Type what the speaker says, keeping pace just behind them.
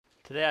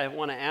Today I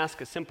want to ask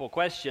a simple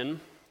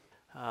question,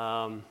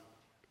 and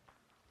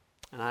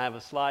I have a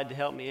slide to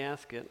help me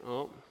ask it.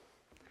 Oh,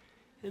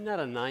 isn't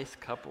that a nice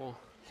couple?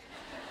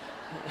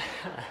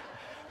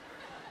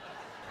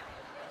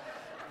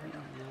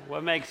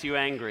 What makes you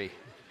angry?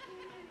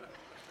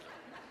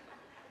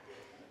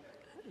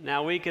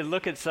 Now, we could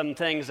look at some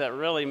things that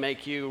really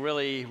make you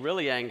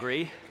really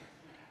angry,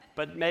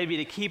 but maybe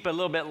to keep it a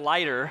little bit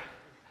lighter,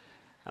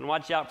 and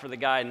watch out for the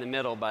guy in the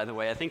middle, by the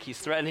way. I think he's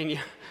threatening you.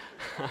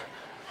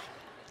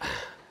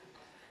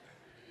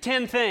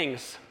 10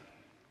 things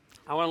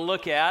I want to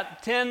look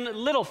at, 10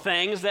 little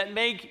things that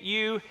make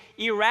you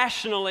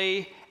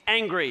irrationally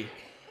angry.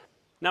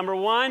 Number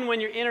one,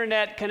 when your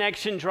internet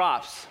connection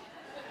drops.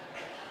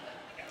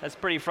 That's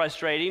pretty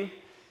frustrating.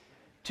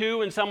 2,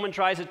 when someone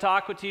tries to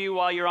talk with you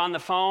while you're on the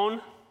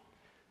phone.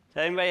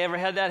 Has anybody ever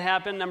had that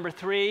happen? Number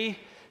 3,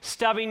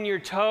 stubbing your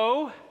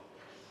toe.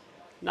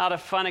 Not a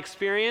fun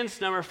experience.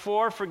 Number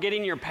 4,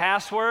 forgetting your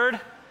password.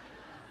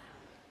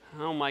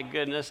 Oh my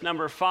goodness.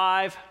 Number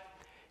 5,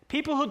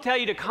 people who tell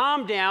you to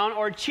calm down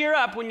or cheer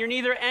up when you're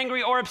neither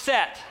angry or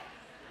upset.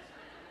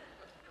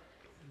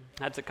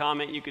 That's a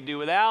comment you could do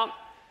without.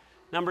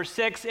 Number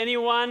 6,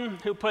 anyone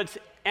who puts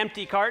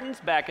empty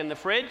cartons back in the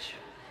fridge.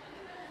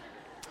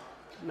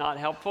 Not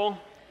helpful.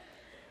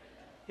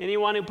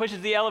 Anyone who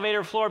pushes the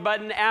elevator floor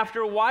button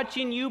after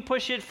watching you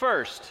push it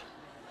first.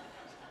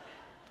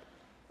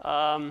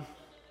 Kind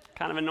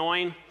of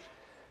annoying.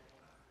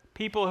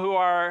 People who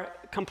are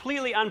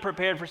completely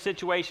unprepared for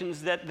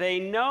situations that they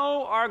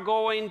know are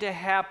going to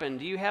happen.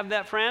 Do you have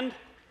that friend?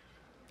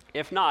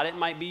 If not, it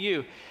might be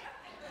you.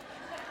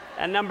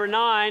 And number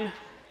 9,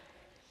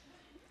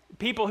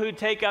 people who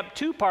take up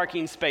 2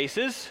 parking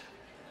spaces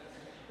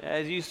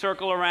as you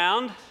circle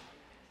around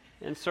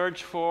and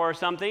search for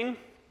something.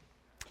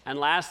 And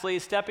lastly,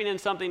 stepping in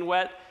something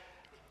wet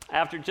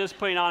after just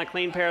putting on a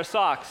clean pair of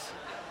socks.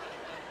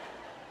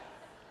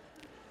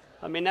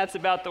 I mean, that's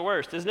about the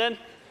worst, isn't it?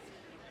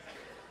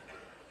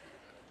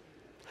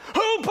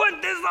 Who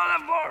put this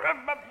on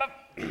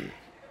the floor?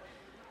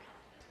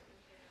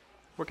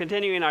 We're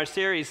continuing our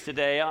series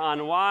today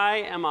on Why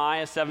Am I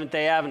a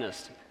Seventh-day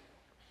Adventist?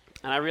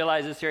 And I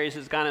realize this series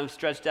is kind of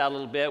stretched out a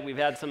little bit. We've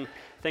had some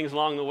things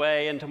along the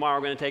way, and tomorrow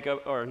we're going to take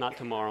not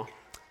tomorrow.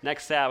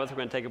 Next Sabbath, we're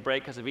going to take a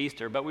break because of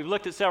Easter. But we've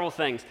looked at several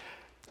things.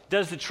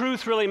 Does the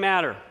truth really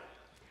matter?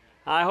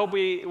 I hope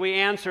we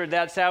answered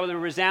that Sabbath with a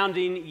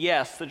resounding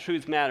yes, the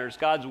truth matters.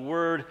 God's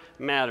word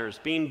matters.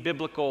 Being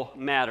biblical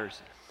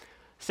matters.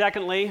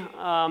 Secondly,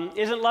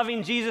 isn't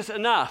loving Jesus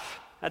enough?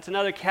 That's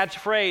another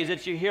catchphrase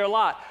that you hear a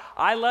lot.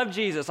 I love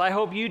Jesus. I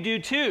hope you do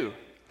too.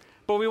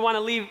 But we want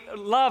to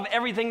love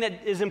everything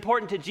that is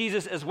important to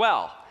Jesus as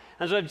well.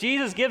 And so if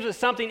Jesus gives us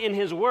something in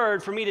his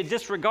word, for me to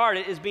disregard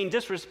it is being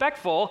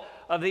disrespectful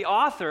of the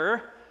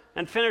author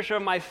and finisher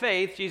of my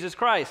faith, Jesus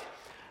Christ.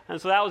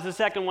 And so that was the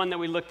second one that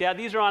we looked at.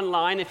 These are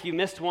online. If you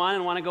missed one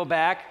and want to go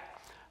back,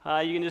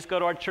 you can just go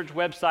to our church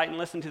website and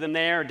listen to them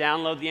there or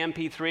download the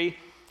MP3.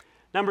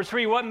 Number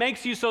 3, what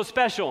makes you so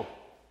special?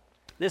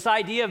 This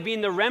idea of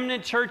being the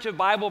remnant church of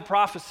Bible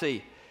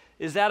prophecy.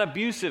 Is that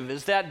abusive?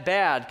 Is that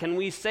bad? Can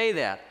we say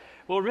that?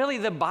 Well, really,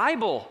 the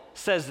Bible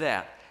says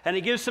that. And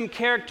it gives some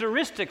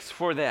characteristics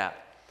for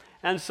that.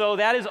 And so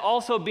that is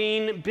also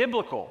being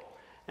biblical.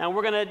 And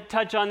we're going to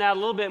touch on that a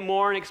little bit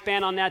more and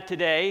expand on that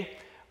today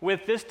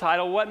with this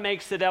title, What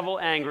Makes the Devil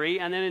Angry?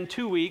 And then in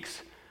 2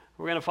 weeks,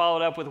 we're going to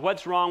follow it up with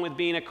What's Wrong with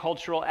Being a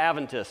Cultural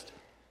Adventist?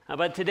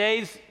 But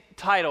today's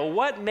title,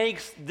 What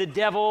Makes the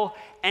Devil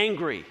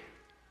Angry?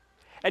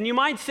 And you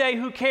might say,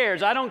 who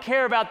cares? I don't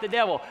care about the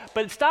devil.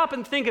 But stop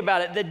and think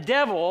about it. The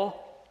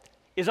devil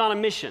is on a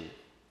mission.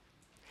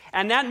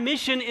 And that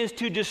mission is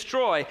to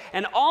destroy.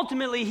 And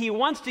ultimately, he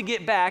wants to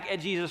get back at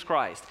Jesus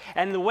Christ.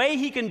 And the way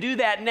he can do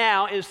that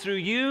now is through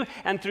you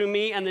and through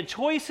me and the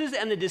choices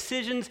and the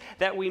decisions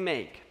that we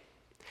make.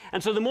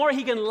 And so the more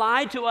he can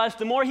lie to us,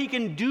 the more he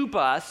can dupe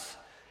us,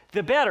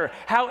 the better.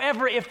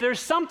 However, if there's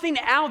something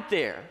out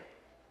there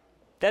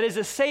that is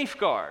a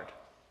safeguard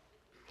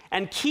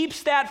and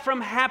keeps that from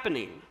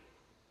happening,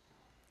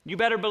 you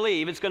better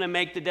believe it's going to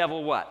make the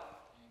devil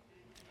what?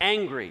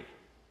 Angry.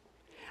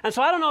 And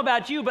so I don't know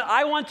about you, but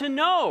I want to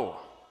know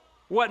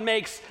what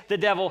makes the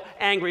devil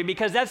angry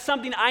because that's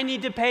something I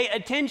need to pay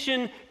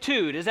attention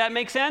to. Does that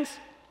make sense?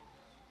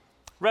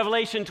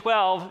 Revelation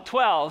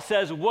 12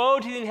 says, Woe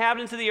to the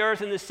inhabitants of the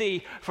earth and the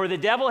sea, for the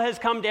devil has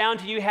come down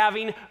to you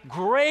having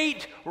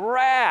great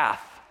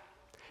wrath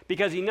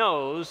because he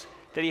knows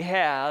that he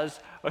has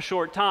a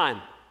short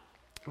time.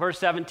 Verse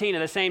 17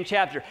 of the same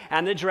chapter,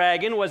 and the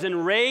dragon was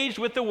enraged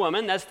with the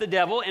woman, that's the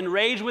devil,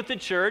 enraged with the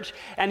church,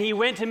 and he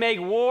went to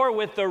make war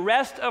with the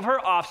rest of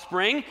her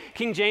offspring,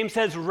 King James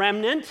says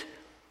remnant,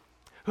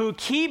 who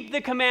keep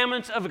the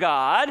commandments of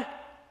God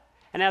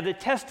and have the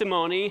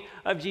testimony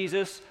of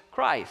Jesus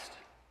Christ.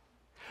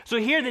 So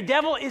here the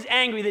devil is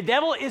angry, the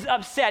devil is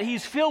upset,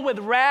 he's filled with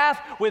wrath,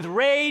 with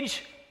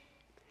rage,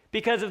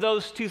 because of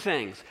those 2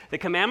 things, the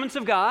commandments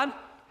of God,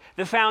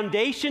 the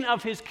foundation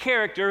of his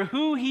character,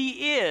 who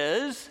he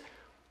is,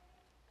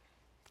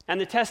 and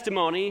the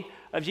testimony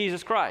of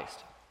Jesus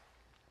Christ.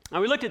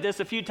 Now, we looked at this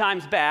a few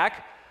times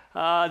back,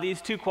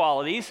 these two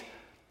qualities,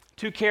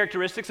 two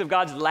characteristics of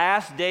God's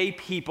last day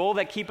people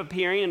that keep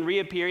appearing and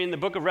reappearing in the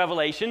book of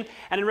Revelation.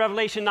 And in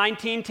Revelation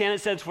 19:10 it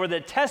says, "For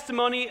the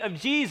testimony of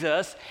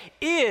Jesus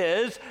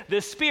is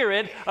the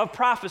spirit of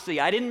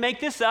prophecy." I didn't make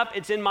this up.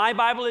 It's in my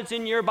Bible. It's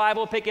in your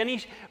Bible. Pick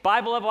any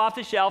Bible up off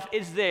the shelf.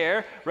 It's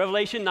there,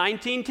 Revelation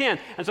 19:10.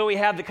 And so we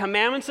have the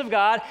commandments of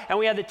God and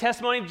we have the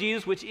testimony of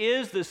Jesus, which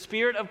is the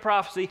spirit of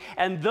prophecy.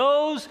 And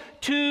those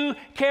two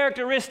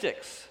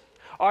characteristics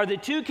are the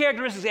two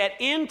characteristics at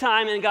end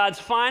time in God's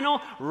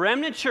final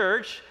remnant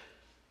church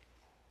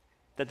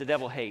that the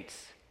devil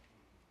hates.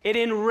 It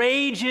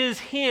enrages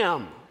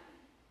him.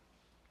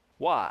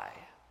 Why?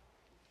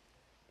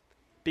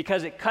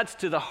 Because it cuts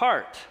to the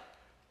heart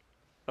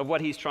of what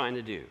he's trying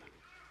to do.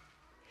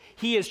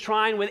 He is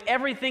trying with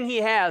everything he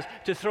has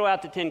to throw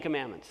out the 10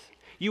 Commandments.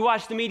 You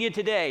watch the media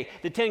today,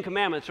 the 10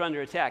 Commandments are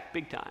under attack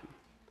big time.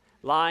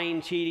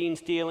 Lying, cheating,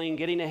 stealing,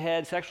 getting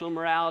ahead, sexual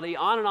immorality,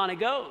 on it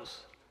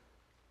goes.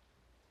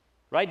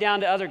 Right down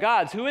to other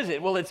gods. Who is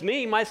it? Well, it's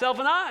me, myself,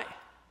 and I.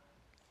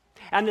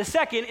 And the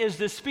second is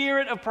the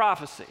spirit of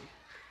prophecy,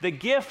 the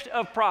gift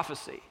of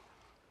prophecy.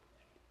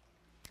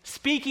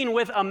 Speaking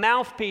with a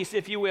mouthpiece,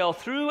 if you will,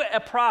 through a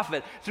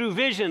prophet, through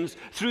visions,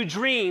 through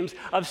dreams,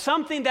 of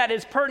something that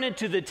is pertinent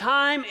to the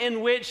time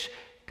in which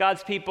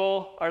God's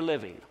people are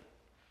living.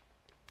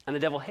 And the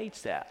devil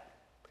hates that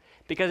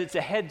because it's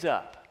a heads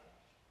up.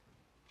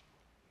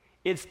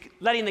 It's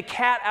letting the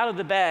cat out of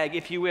the bag,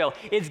 if you will.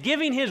 It's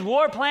giving his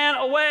war plan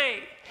away.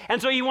 And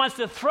so he wants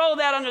to throw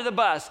that under the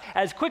bus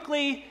as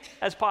quickly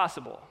as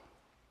possible.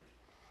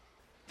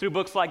 Through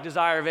books like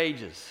Desire of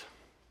Ages.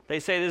 They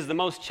say this is the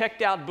most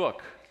checked out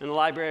book in the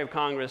Library of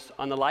Congress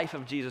on the life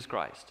of Jesus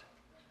Christ.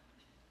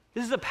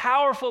 This is a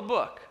powerful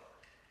book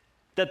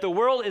that the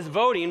world is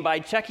voting by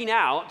checking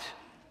out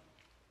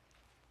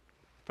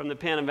from the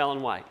pen of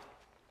Ellen White.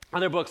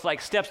 Other books like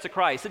Steps to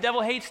Christ. The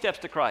devil hates Steps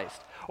to Christ.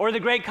 Or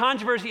The Great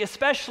Controversy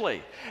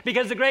especially,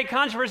 because the Great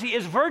Controversy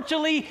is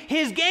virtually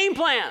his game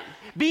plan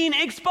being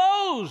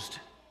exposed.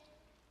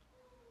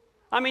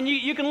 I mean,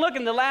 you can look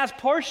in the last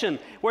portion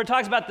where it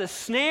talks about the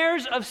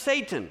snares of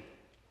Satan.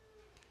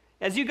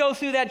 As you go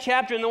through that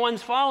chapter and the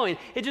ones following,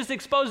 it just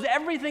exposes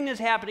everything that's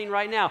happening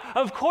right now.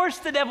 Of course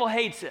the devil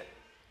hates it.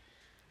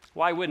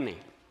 Why wouldn't he?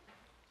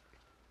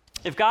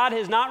 If God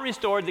has not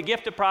restored the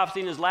gift of prophecy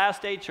in his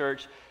last day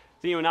church,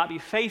 then he will not be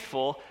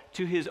faithful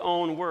to his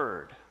own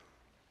word.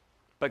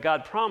 But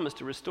God promised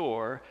to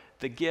restore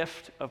the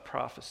gift of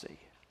prophecy.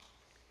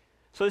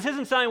 So this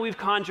isn't something we've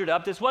conjured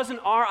up. This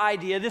wasn't our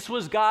idea. This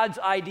was God's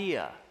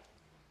idea.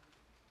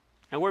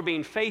 And we're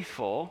being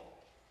faithful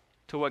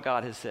to what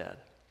God has said.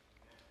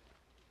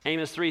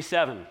 Amos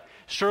 3:7.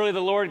 Surely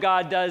the Lord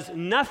God does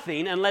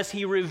nothing unless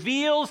he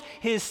reveals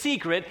his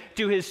secret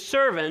to his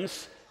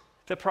servants,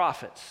 the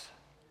prophets.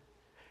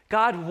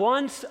 God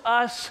wants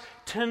us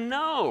to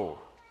know.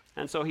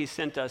 And so he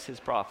sent us his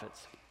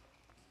prophets.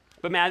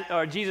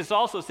 But Jesus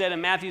also said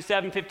in Matthew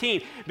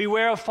 7:15,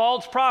 beware of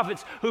false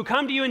prophets who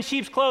come to you in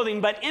sheep's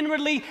clothing, but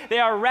inwardly they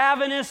are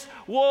ravenous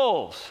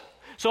wolves.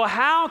 So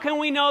how can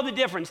we know the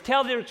difference?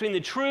 Tell the difference between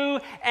the true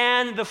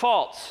and the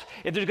false.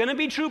 If there's going to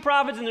be true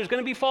prophets and there's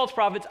going to be false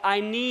prophets,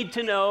 I need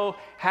to know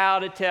how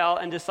to tell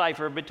and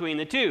decipher between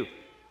the two.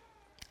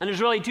 And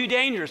there's really two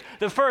dangers.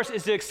 The first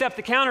is to accept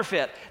the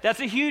counterfeit.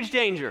 That's a huge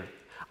danger.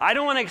 I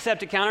don't want to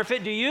accept a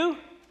counterfeit, do you?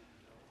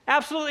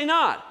 Absolutely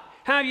not.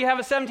 How many of you have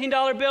a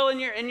 $17 bill in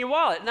your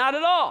wallet? Not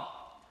at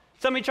all.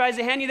 Somebody tries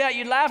to hand you that,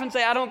 you'd laugh and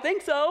say, I don't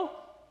think so.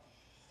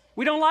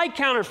 We don't like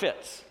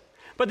counterfeits.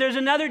 But there's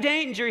another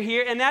danger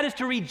here, and that is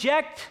to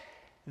reject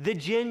the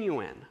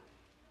genuine.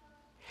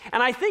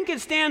 And I think it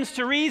stands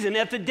to reason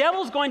if the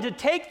devil's going to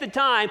take the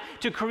time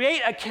to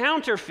create a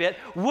counterfeit,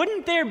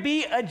 wouldn't there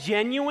be a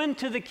genuine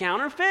to the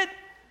counterfeit?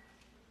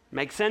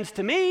 Makes sense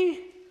to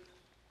me.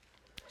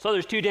 So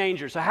there's two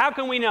dangers. So how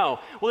can we know?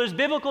 Well, there's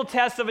biblical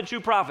tests of a true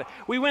prophet.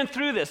 We went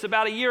through this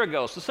about a year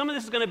ago, so some of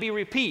this is going to be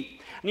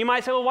repeat. And you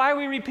might say, well, why are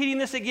we repeating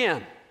this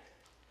again?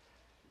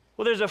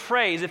 Well, there's a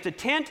phrase, if the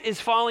tent is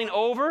falling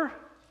over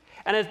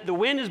and if the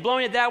wind is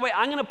blowing it that way,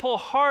 I'm going to pull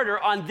harder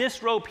on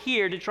this rope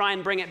here to try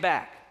and bring it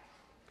back.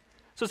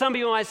 So some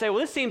people might say, well,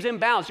 this seems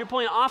imbalanced. You're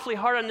pulling awfully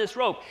hard on this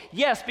rope.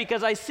 Yes,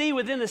 because I see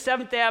within the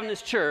Seventh-day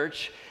Adventist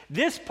Church,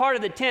 this part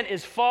of the tent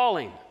is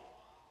falling.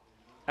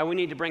 And we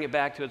need to bring it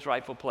back to its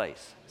rightful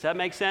place. Does that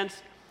make sense?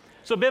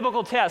 So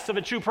biblical tests of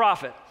a true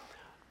prophet.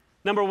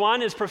 Number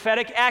one is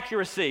prophetic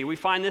accuracy. We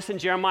find this in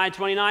Jeremiah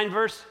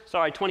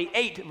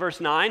 28,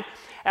 verse 9.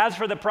 As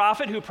for the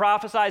prophet who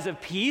prophesies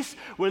of peace,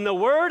 when the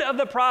word of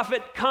the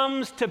prophet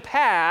comes to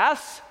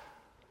pass,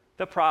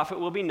 the prophet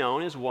will be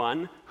known as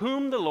one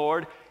whom the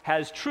Lord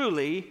has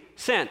truly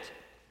sent.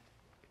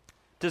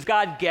 Does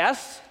God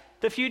guess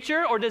the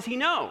future or does he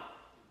know?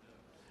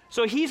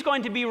 So he's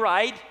going to be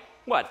right.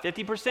 What,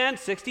 50%,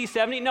 60,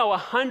 70? No,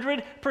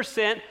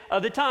 100%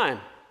 of the time.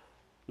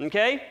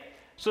 Okay?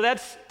 So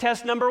that's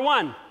test number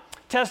one.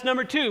 Test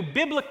number two,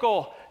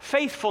 biblical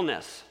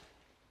faithfulness.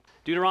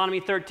 Deuteronomy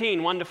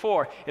 13,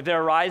 1-4. If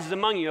there arises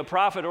among you a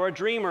prophet or a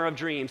dreamer of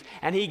dreams,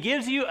 and he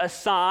gives you a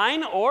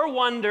sign or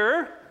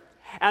wonder,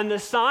 and the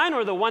sign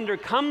or the wonder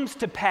comes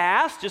to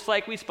pass, just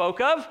like we spoke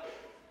of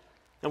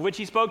which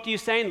he spoke to you,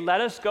 saying, let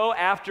us go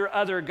after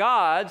other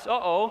gods,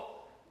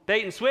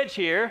 bait and switch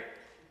here,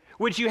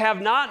 which you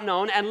have not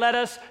known, and let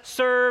us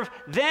serve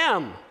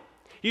them.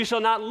 You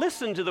shall not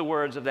listen to the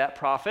words of that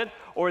prophet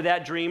or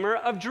that dreamer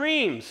of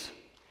dreams.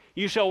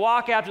 You shall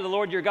walk after the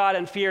Lord your God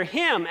and fear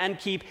him and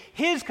keep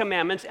his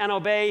commandments and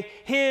obey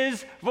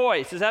his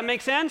voice. Does that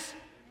make sense?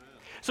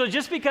 So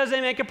just because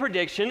they make a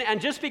prediction and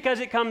just because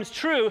it comes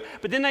true,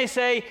 but then they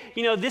say,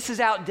 this is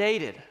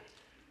outdated.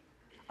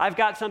 I've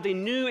got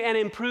something new and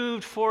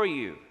improved for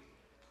you.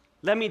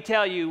 Let me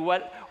tell you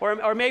what,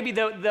 or maybe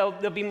they'll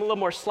be a little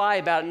more sly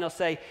about it and they'll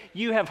say,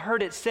 you have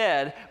heard it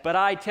said, but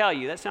I tell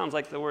you. That sounds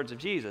like the words of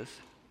Jesus.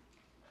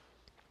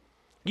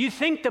 You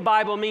think the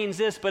Bible means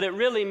this, but it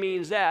really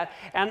means that,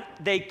 and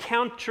they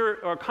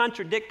counter or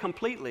contradict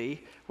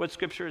completely what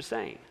Scripture is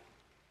saying.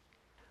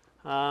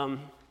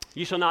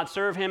 You shall not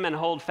serve him and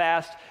hold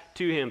fast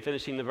to him,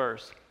 finishing the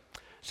verse.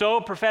 So,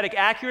 prophetic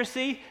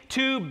accuracy.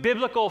 2,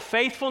 biblical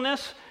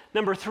faithfulness.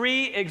 Number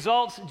 3,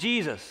 exalts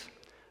Jesus.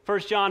 1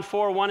 John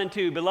 4, 1 and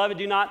 2. Beloved,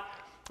 do not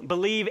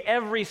believe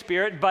every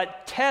spirit,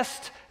 but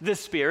test the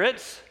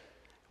spirits,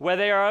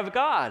 whether they are of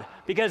God,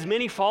 because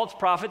many false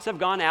prophets have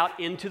gone out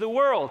into the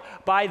world.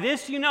 By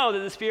this you know that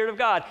the Spirit of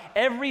God,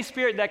 every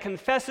spirit that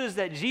confesses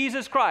that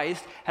Jesus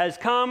Christ has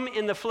come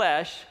in the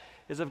flesh,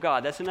 is of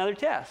God. That's another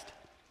test.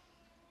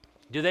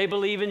 Do they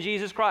believe in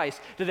Jesus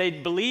Christ? Do they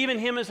believe in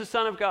him as the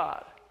Son of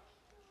God?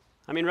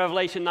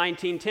 Revelation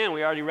 19:10,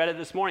 we already read it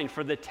this morning.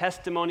 For the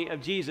testimony of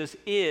Jesus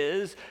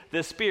is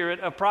the spirit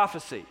of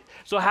prophecy.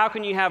 So how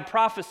can you have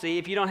prophecy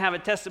if you don't have a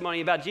testimony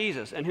about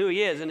Jesus and who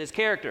he is and his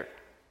character?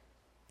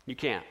 You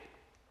can't.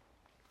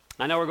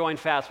 I know we're going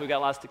fast. We've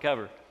got lots to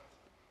cover.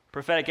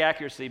 Prophetic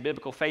accuracy,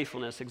 biblical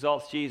faithfulness,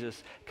 exalts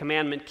Jesus,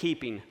 commandment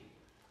keeping.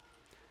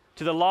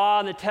 To the law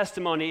and the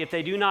testimony, if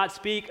they do not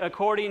speak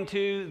according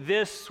to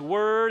this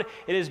word,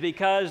 it is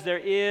because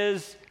there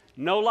is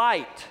no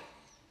light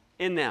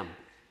in them.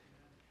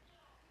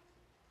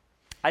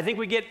 I think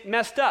we get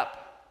messed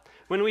up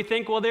when we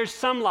think, there's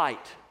some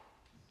light.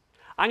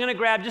 I'm going to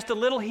grab just a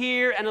little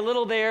here and a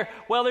little there.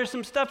 Well, there's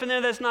some stuff in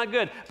there that's not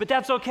good, but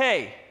that's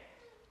okay.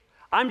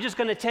 I'm just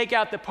going to take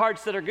out the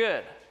parts that are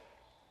good.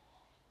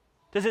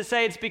 Does it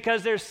say it's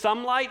because there's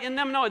some light in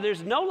them? No,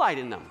 there's no light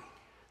in them.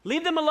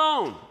 Leave them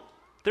alone.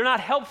 They're not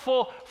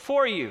helpful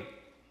for you.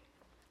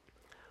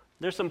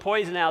 There's some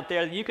poison out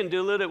there that you can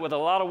dilute it with a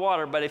lot of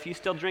water, but if you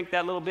still drink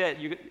that little bit,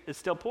 it's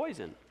still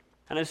poison.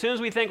 And as soon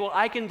as we think,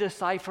 I can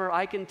decipher,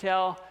 I can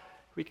tell,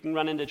 we can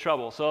run into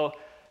trouble. So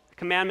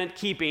commandment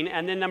keeping.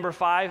 And then number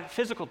 5,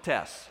 physical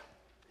tests.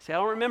 See, I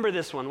don't remember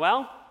this one.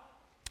 Well,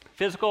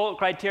 physical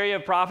criteria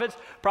of prophets.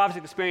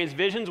 Prophets experience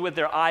visions with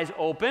their eyes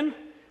open.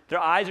 Their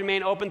eyes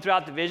remain open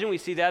throughout the vision. We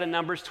see that in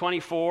Numbers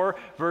 24,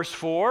 verse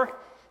 4.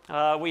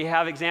 We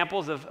have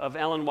examples of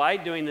Ellen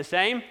White doing the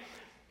same.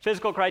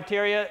 Physical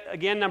criteria,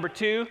 again, number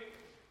 2.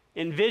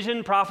 In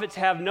vision, prophets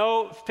have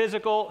no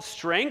physical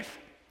strength.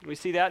 We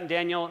see that in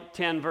Daniel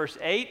 10, verse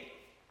 8.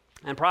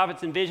 And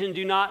prophets in vision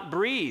do not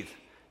breathe.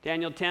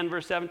 Daniel 10,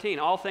 verse 17.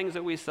 All things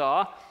that we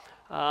saw,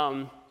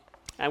 and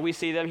we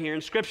see them here in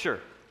Scripture.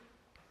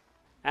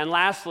 And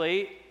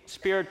lastly,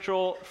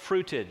 spiritual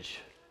fruitage.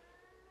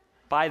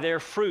 By their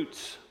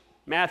fruits.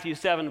 Matthew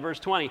 7, verse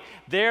 20.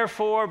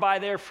 Therefore, by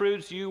their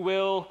fruits you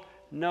will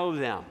know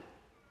them.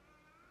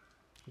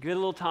 Give it a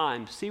little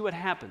time. See what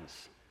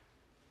happens.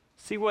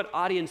 See what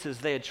audiences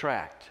they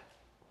attract.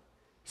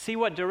 See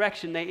what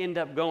direction they end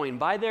up going.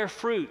 By their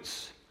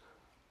fruits,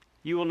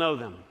 you will know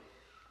them.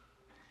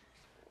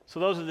 So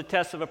those are the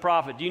tests of a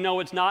prophet. Do you know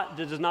it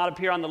does not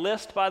appear on the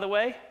list, by the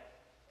way?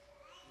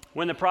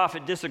 When the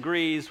prophet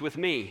disagrees with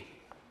me.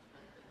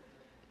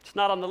 It's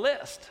not on the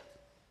list.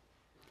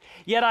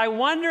 Yet I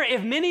wonder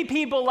if many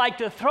people like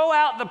to throw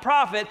out the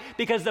prophet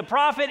because the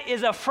prophet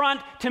is a front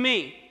to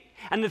me.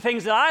 And the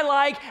things that I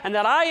like and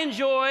that I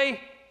enjoy,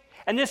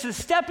 and this is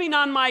stepping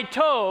on my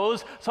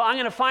toes, so I'm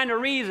going to find a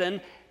reason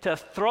to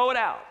throw it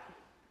out.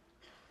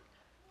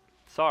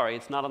 Sorry,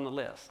 it's not on the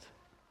list.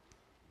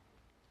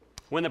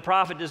 When the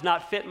prophet does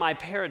not fit my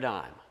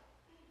paradigm.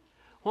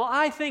 Well,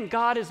 I think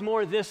God is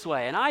more this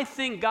way, and I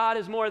think God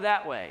is more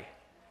that way.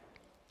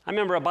 I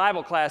remember a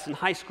Bible class in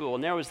high school,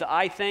 and there was the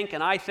I think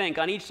and I think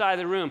on each side of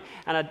the room,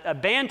 and a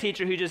band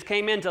teacher who just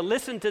came in to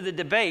listen to the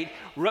debate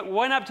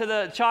went up to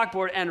the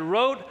chalkboard and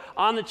wrote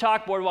on the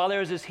chalkboard while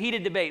there was this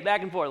heated debate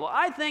back and forth. Well,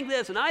 I think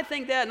this, and I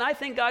think that, and I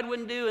think God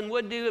wouldn't do and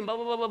would do, and blah,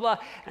 blah, blah, blah, blah.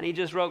 And he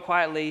just wrote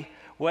quietly,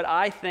 what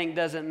I think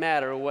doesn't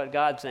matter, what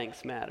God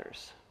thinks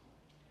matters.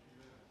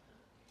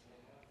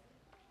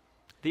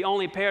 The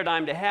only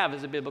paradigm to have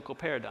is a biblical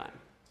paradigm.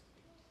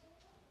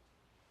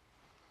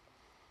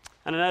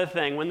 And another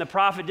thing, when the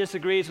prophet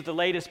disagrees with the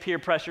latest peer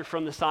pressure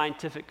from the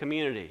scientific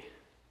community.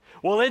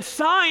 Well, it's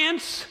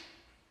science.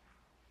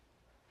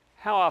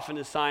 How often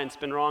has science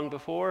been wrong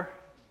before?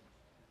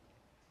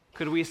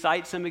 Could we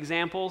cite some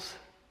examples?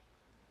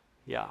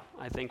 Yeah,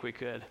 I think we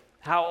could.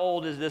 How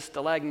old is this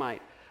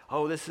stalagmite?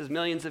 Oh, this is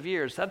millions of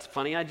years. That's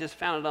funny. I just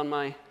found it on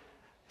my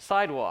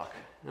sidewalk,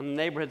 and the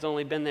neighborhood's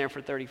only been there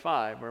for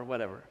 35 or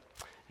whatever.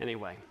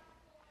 Anyway,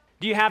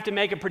 do you have to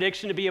make a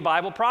prediction to be a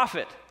Bible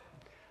prophet?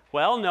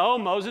 Well, no.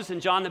 Moses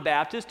and John the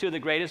Baptist, two of the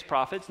greatest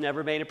prophets,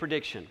 never made a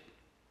prediction.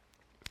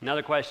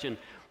 Another question.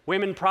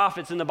 Women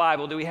prophets in the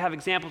Bible, do we have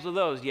examples of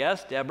those?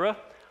 Yes, Deborah,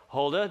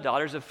 Huldah,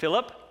 daughters of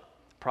Philip,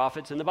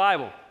 prophets in the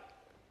Bible.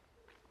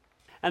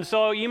 And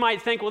so you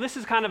might think, well, this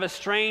is kind of a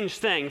strange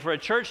thing for a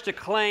church to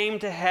claim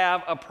to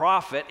have a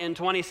prophet in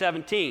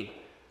 2017.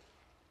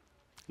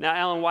 Now,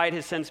 Ellen White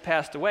has since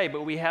passed away,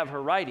 but we have her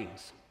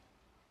writings.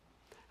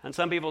 And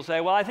some people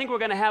say, well, I think we're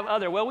going to have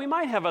well, we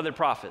might have other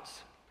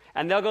prophets.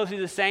 And they'll go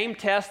through the same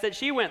test that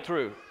she went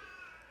through.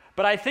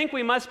 But I think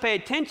we must pay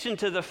attention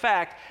to the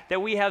fact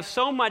that we have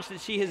so much that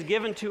she has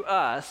given to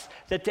us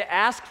that to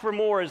ask for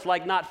more is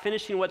like not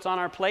finishing what's on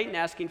our plate and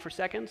asking for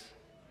seconds.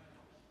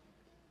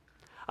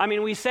 I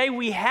mean, we say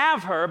we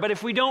have her, but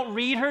if we don't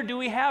read her, do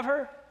we have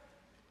her?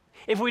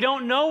 If we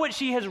don't know what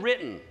she has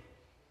written,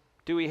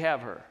 do we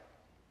have her?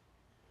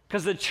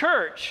 Because the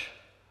church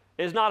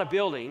is not a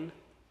building.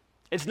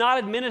 It's not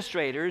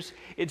administrators.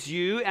 It's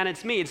you and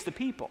it's me. It's the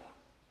people.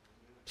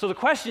 So the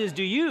question is,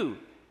 do you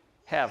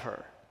have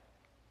her?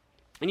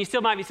 And you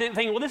still might be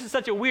thinking, well, this is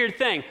such a weird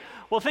thing.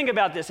 Well, think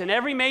about this. In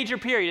every major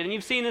period, and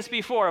you've seen this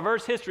before, of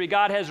Earth's history,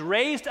 God has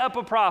raised up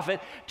a prophet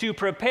to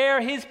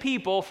prepare his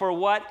people for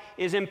what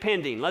is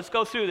impending. Let's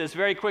go through this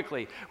very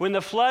quickly. When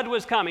the flood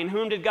was coming,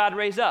 whom did God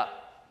raise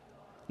up?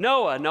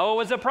 Noah. Noah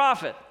was a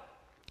prophet.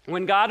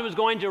 When God was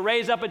going to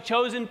raise up a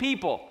chosen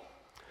people,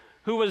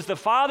 who was the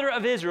father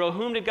of Israel,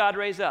 whom did God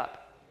raise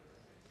up?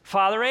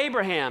 Father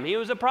Abraham. He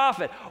was a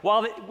prophet.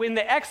 When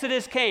the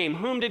Exodus came,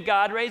 whom did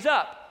God raise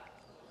up?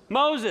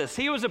 Moses.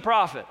 He was a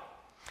prophet.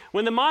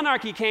 When the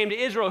monarchy came to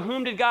Israel,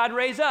 whom did God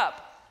raise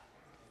up?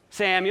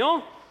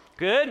 Samuel.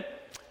 Good.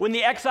 When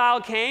the exile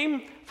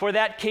came for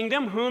that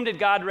kingdom, whom did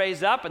God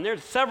raise up? And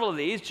there's several of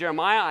these,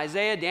 Jeremiah,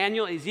 Isaiah,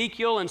 Daniel,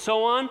 Ezekiel, and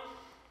so on.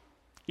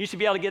 You should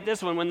be able to get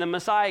this one. When the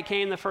Messiah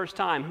came the first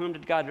time, whom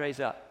did God raise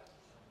up?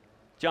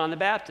 John the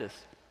Baptist.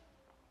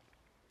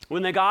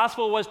 When the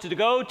gospel was to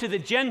go to the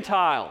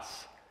Gentiles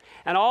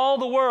and all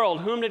the world,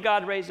 whom did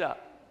God raise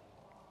up?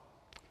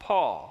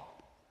 Paul.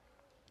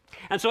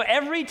 And so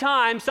every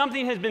time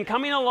something has been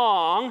coming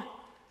along,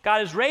 God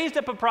has raised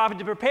up a prophet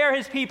to prepare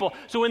his people.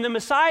 So when the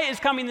Messiah is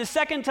coming the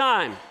second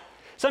time,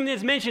 something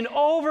that's mentioned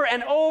over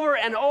and over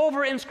and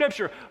over in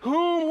Scripture,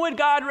 whom would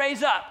God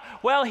raise up?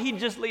 Well, he'd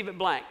just leave it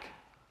blank.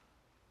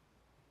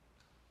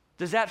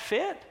 Does that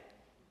fit?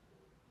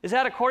 Is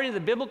that according to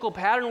the biblical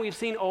pattern we've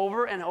seen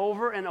over and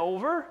over and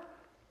over?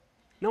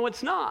 No,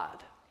 it's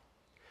not.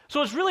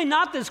 So it's really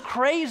not this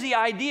crazy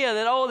idea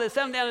that, the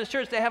Seventh-day Adventist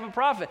Church, they have a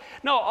prophet.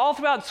 No, all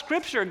throughout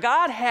Scripture,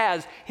 God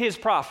has his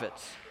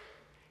prophets.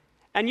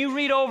 And you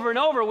read over and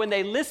over, when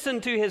they listen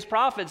to his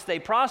prophets, they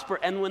prosper,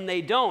 and when they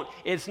don't,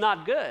 it's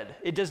not good.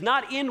 It does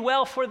not end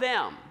well for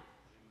them.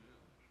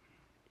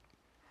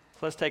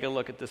 So let's take a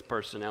look at this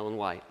person, Ellen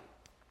White.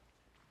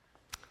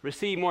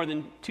 Received more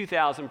than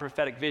 2,000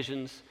 prophetic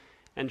visions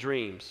and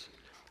dreams.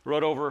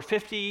 Wrote over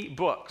 50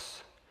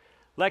 books.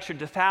 Lectured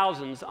to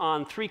thousands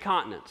on 3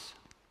 continents.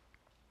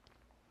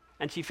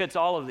 And she fits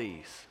all of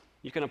these.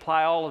 You can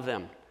apply all of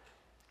them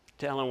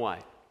to Ellen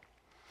White.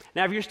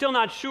 Now, if you're still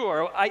not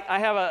sure, I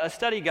have a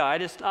study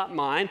guide. It's not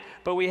mine,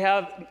 but we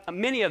have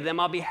many of them.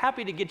 I'll be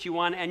happy to get you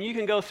one, and you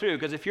can go through,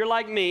 because if you're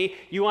like me,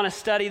 you want to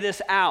study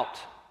this out,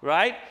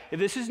 right?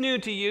 If this is new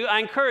to you, I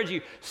encourage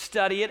you,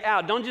 study it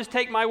out. Don't just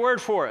take my word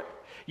for it.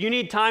 You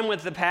need time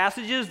with the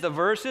passages, the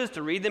verses,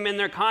 to read them in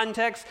their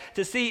context,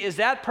 to see, is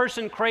that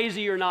person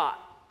crazy or not?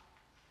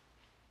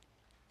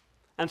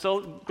 And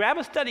so grab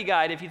a study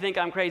guide if you think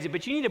I'm crazy,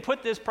 but you need to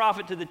put this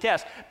prophet to the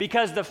test,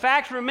 because the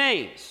fact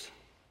remains,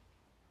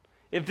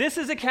 if this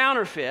is a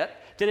counterfeit,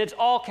 then it's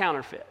all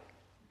counterfeit.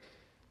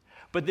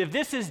 But if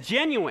this is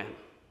genuine,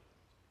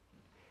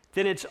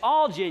 then it's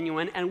all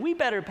genuine, and we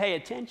better pay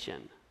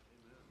attention.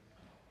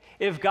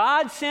 If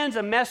God sends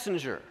a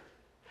messenger,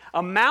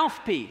 a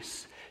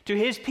mouthpiece, to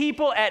his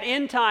people at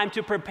end time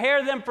to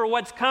prepare them for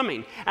what's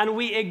coming, and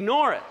we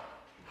ignore it,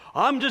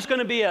 I'm just going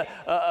to be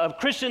a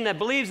Christian that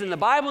believes in the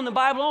Bible and the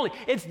Bible only.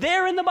 It's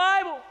there in the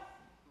Bible.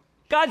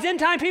 God's end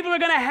time people are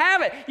going to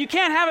have it. You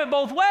can't have it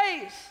both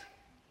ways.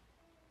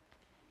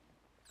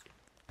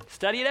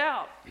 Study it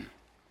out.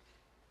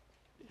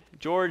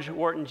 George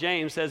Wharton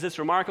James says this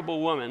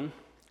remarkable woman,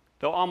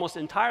 though almost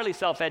entirely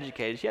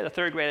self-educated, she had a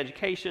third-grade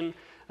education,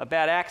 a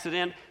bad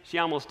accident, she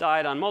almost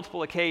died on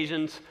multiple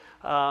occasions,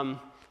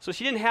 so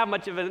she didn't have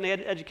much of an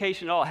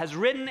education at all, has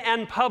written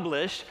and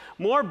published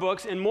more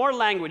books in more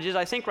languages.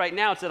 I think right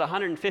now it's at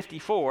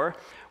 154,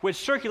 which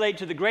circulate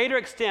to the greater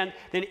extent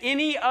than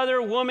any other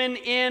woman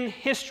in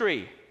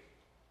history.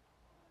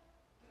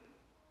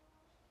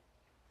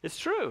 It's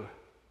true.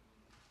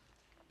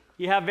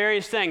 You have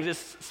various things.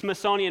 This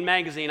Smithsonian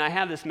magazine, I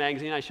have this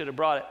magazine, I should have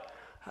brought it.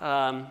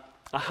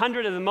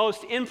 100 of the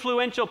most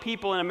influential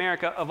people in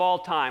America of all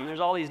time. There's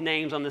all these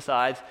names on the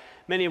sides,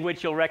 many of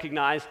which you'll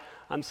recognize.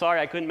 I'm sorry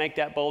I couldn't make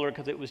that bolder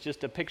because it was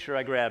just a picture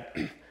I grabbed.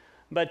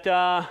 But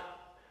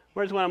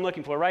where's what I'm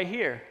looking for? Right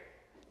here.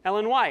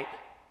 Ellen White.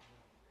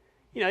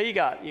 You know, you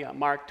got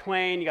Mark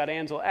Twain, you got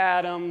Ansel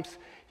Adams,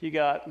 you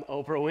got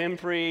Oprah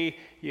Winfrey,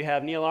 you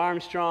have Neil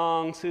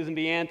Armstrong, Susan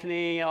B.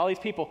 Anthony, all these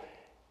people.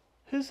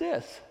 Who's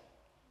this?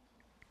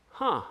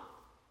 One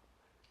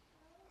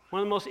of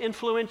the most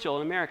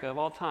influential in America of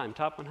all time,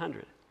 top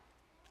 100.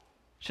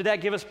 Should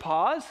that give us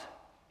pause?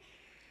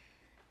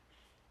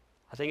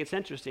 I think it's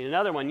interesting.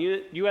 Another one,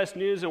 U.S.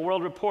 News and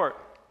World Report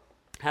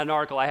had an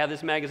article. I have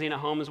this magazine at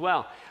home as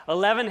well.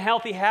 11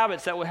 healthy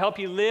habits that will help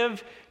you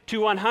live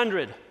to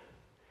 100.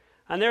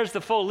 And there's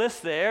the full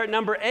list there.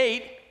 Number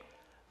 8,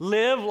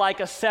 live like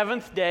a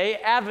Seventh-day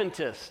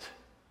Adventist,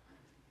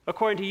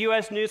 according to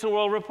U.S. News and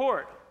World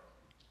Report.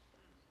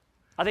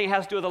 I think it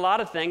has to do with a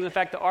lot of things. In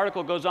fact, the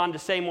article goes on to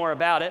say more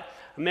about it.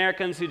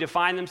 Americans who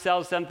define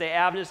themselves Seventh-day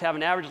Adventists have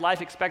an average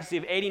life expectancy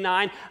of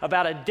 89,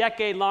 about a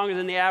decade longer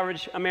than the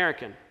average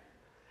American.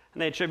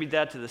 And they attribute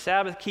that to the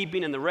Sabbath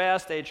keeping and the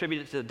rest. They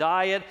attribute it to the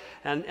diet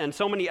and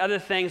so many other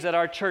things that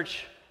our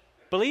church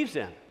believes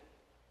in.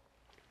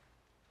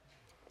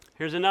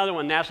 Here's another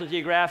one, National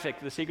Geographic,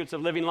 The Secrets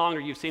of Living Longer.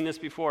 You've seen this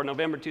before,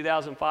 November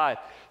 2005.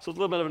 So it's a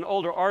little bit of an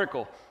older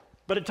article.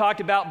 But it talked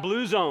about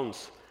blue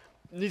zones,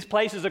 these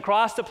places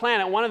across the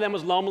planet. One of them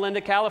was Loma Linda,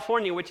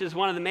 California, which is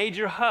one of the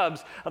major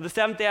hubs of the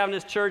Seventh-day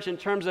Adventist Church in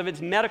terms of its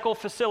medical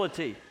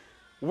facility,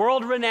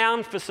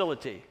 world-renowned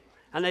facility.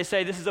 And they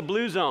say this is a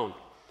blue zone.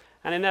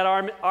 And in that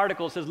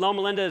article, it says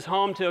Loma Linda is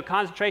home to a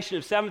concentration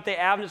of Seventh-day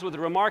Adventists with a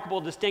remarkable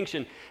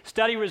distinction.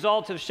 Study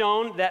results have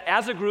shown that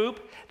as a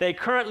group, they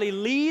currently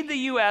lead the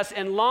U.S.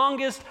 in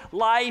longest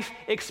life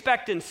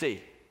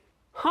expectancy.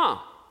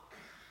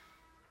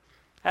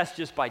 That's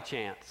just by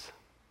chance.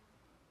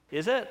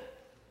 Is it?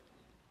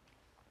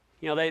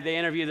 You know, they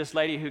interviewed this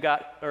lady who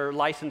got her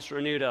license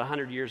renewed at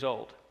 100 years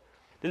old.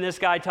 Then this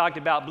guy talked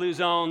about blue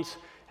zones.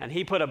 And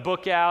he put a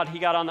book out. He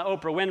got on the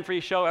Oprah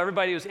Winfrey show.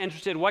 Everybody was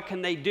interested. What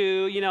can they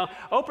do? You know,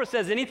 Oprah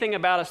says anything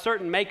about a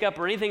certain makeup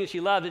or anything that she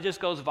loves, it just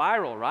goes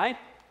viral, right?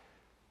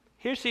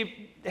 Here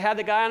she had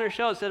the guy on her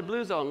show that said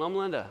Blue Zone, Loma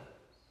Linda.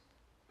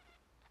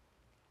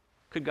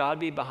 Could God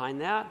be behind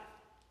that?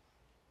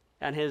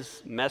 And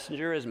his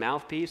messenger, his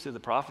mouthpiece, through the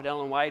prophet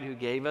Ellen White, who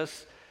gave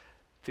us,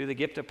 through the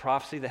gift of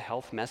prophecy, the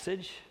health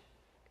message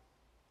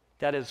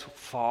that is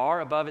far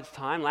above its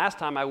time. Last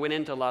time I went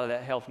into a lot of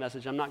that health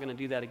message. I'm not going to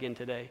do that again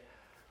today.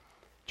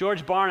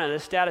 George Barna, the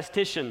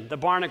statistician, the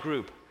Barna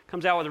Group,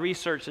 comes out with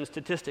research and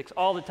statistics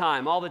all the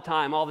time. A lot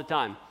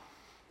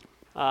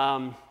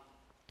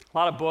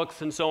of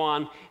books and so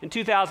on. In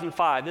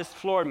 2005, this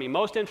floored me.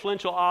 Most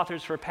influential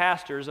authors for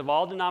pastors of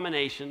all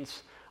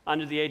denominations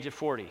under the age of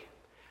 40.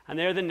 And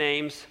there are the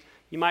names.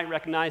 You might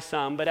recognize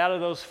some, but out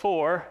of those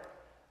 4,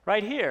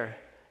 right here,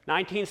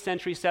 19th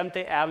century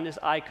Seventh-day Adventist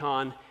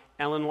icon,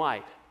 Ellen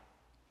White.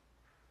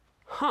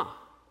 So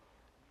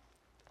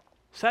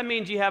that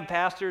means you have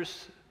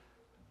pastors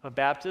of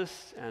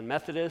Baptists and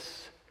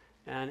Methodists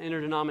and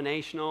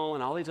interdenominational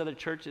and all these other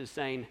churches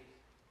saying,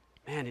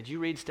 man, did you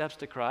read Steps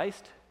to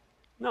Christ?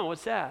 No,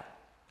 what's that?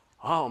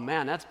 Oh,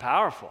 man, that's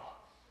powerful.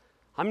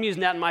 I'm using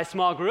that in my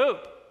small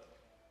group.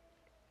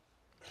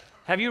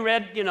 Have you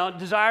read,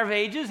 Desire of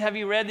Ages? Have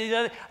you read these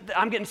other?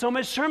 I'm getting so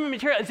much sermon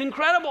material. It's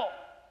incredible.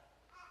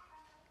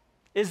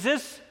 Is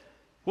this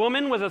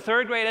woman with a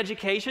 3rd grade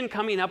education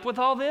coming up with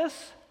all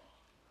this?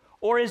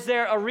 Or is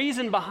there a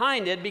reason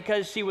behind it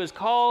because she was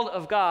called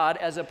of God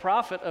as a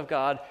prophet of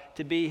God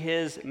to be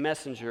his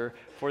messenger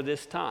for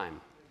this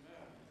time?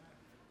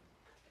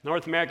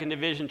 North American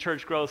Division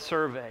Church Growth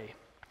Survey.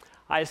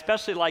 I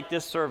especially like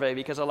this survey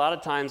because a lot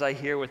of times I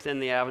hear within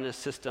the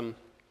Adventist system,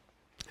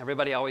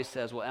 everybody always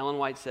says, well, Ellen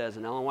White says,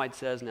 and Ellen White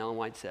says, and Ellen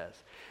White says.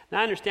 Now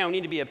I understand we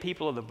need to be a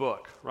people of the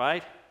book,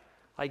 right?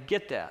 I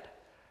get that.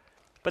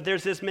 But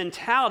there's this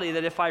mentality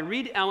that if I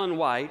read Ellen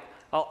White,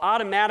 I'll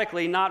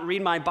automatically not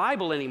read my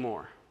Bible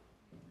anymore.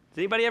 Has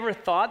anybody ever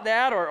thought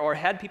that or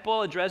had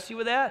people address you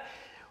with that?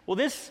 Well,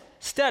 this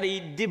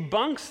study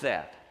debunks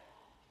that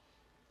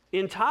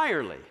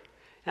entirely.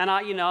 And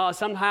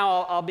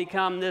somehow I'll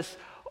become this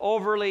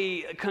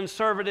overly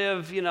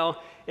conservative,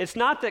 It's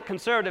not that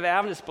conservative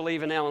Adventists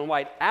believe in Ellen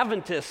White.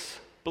 Adventists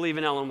believe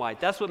in Ellen White.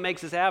 That's what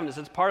makes us Adventists.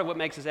 It's part of what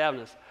makes us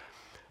Adventists.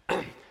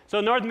 So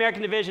North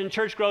American Division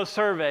Church Growth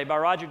Survey by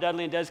Roger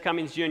Dudley and Des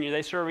Cummings Jr.,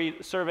 they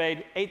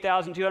surveyed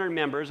 8,200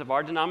 members of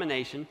our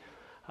denomination,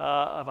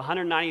 of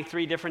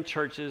 193 different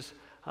churches,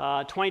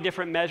 20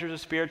 different measures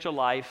of spiritual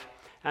life,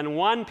 and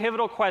one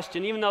pivotal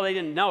question, even though they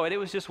didn't know it, it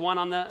was just one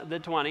on the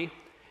 20,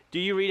 do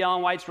you read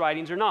Ellen White's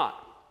writings or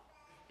not?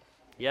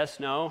 Yes,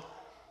 no.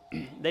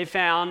 They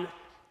found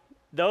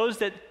those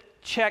that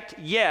checked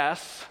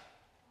yes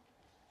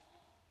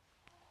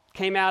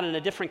came out in a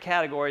different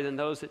category than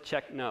those that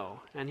checked no.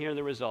 And here are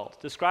the results.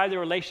 Describe their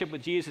relationship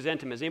with Jesus as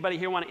intimate. Does anybody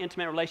here want an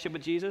intimate relationship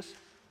with Jesus?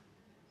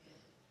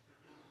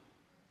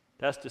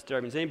 That's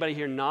disturbing. Does anybody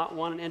here not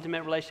want an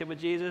intimate relationship with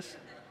Jesus?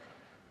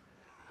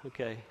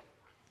 Okay.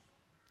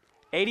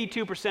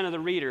 82% of the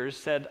readers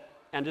said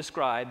and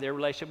described their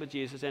relationship with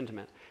Jesus as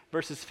intimate.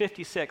 versus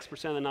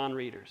 56% of the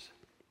non-readers.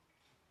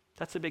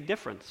 That's a big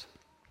difference.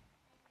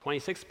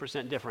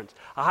 26% difference.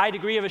 A high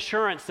degree of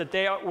assurance that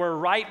they were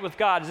right with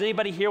God. Does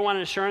anybody here want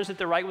an assurance that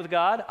they're right with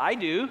God? I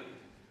do.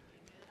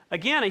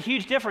 Again, a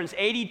huge difference.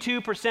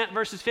 82%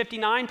 versus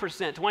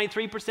 59%,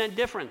 23%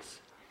 difference.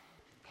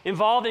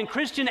 Involved in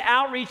Christian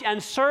outreach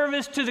and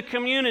service to the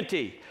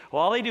community.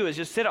 Well, all they do is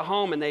just sit at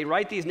home and they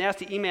write these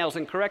nasty emails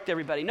and correct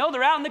everybody. No,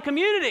 they're out in the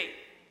community.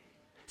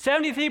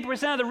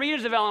 73% of the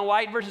readers of Ellen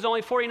White versus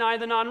only 49% of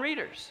the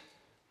non-readers.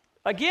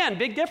 Again,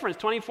 big difference,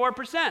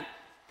 24%.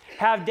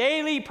 Have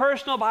daily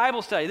personal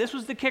Bible study. This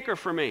was the kicker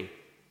for me.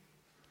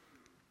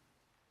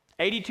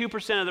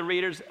 82% of the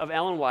readers of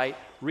Ellen White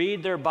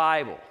read their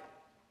Bible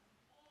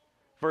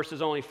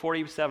versus only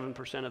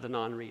 47% of the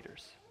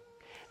non-readers.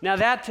 Now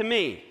that to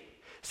me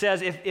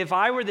says if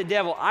I were the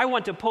devil, I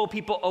want to pull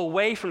people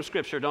away from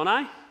Scripture, don't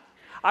I?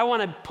 I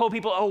want to pull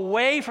people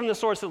away from the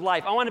source of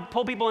life. I want to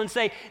pull people and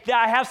say, that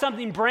I have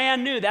something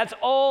brand new. That's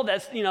old.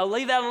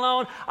 Leave that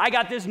alone. I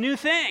got this new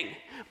thing.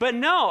 But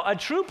no, a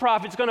true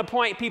prophet's going to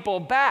point people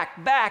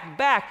back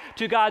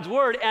to God's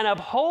word and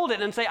uphold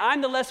it and say,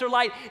 I'm the lesser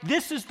light.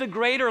 This is the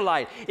greater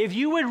light. If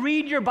you would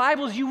read your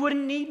Bibles, you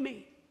wouldn't need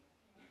me.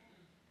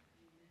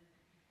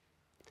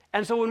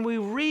 And so when we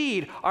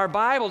read our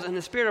Bibles and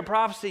the spirit of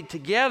prophecy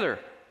together,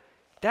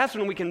 that's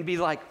when we can be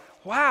like,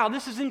 wow,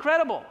 this is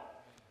incredible.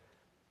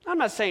 I'm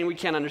not saying we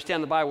can't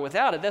understand the Bible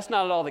without it. That's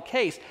not at all the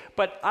case.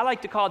 But I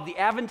like to call it the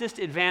Adventist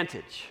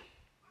advantage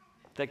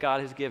that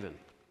God has given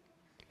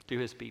to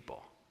his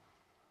people.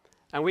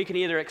 And we can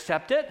either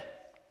accept it,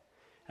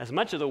 as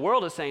much of the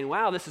world is saying,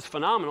 wow, this is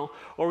phenomenal,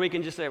 or we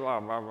can just say, rah,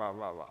 rah, rah,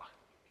 rah, rah.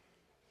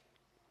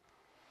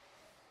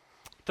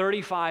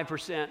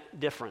 35%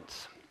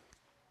 difference.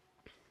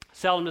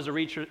 Seldom does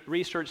a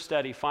research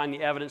study find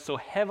the evidence so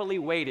heavily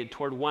weighted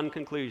toward one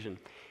conclusion.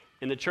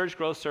 In the Church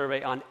Growth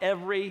Survey, on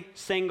every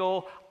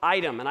single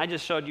item, and I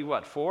just showed you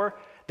 4,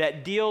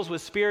 that deals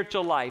with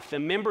spiritual life, the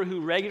member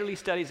who regularly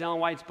studies Ellen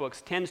White's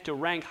books tends to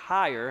rank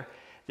higher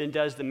than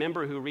does the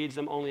member who reads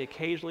them only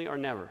occasionally or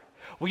never.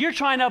 Well, you're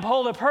trying to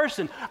uphold a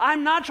person.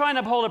 I'm not trying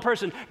to uphold a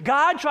person.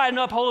 God tried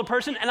to uphold a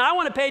person, and I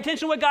want to pay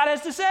attention to what God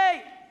has to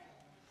say.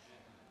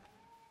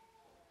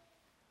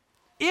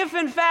 If,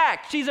 in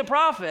fact, she's a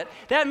prophet,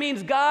 that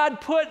means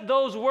God put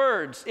those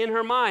words in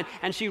her mind,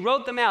 and she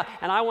wrote them out,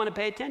 and I want to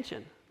pay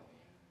attention.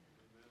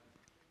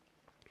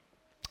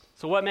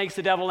 So what makes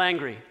the devil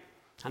angry?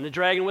 And the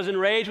dragon was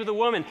enraged with the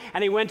woman,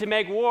 and he went to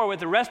make war with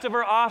the rest of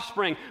her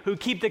offspring who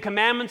keep the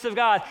commandments of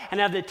God and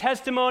have the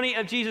testimony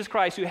of Jesus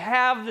Christ, who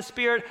have the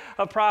spirit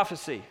of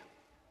prophecy.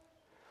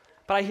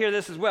 But I hear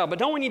this as well. But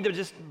don't we need to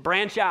just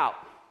branch out?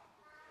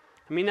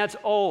 I mean, that's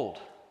old.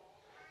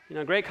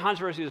 Great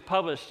Controversy was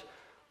published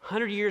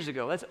 100 years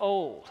ago. That's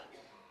old.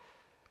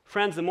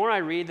 Friends, the more I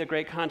read the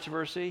Great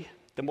Controversy,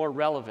 the more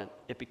relevant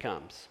it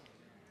becomes.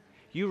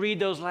 You read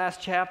those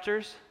last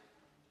chapters,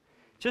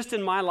 just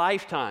in my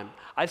lifetime,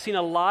 I've seen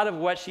a lot of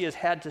what she has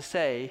had to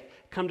say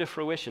come to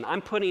fruition.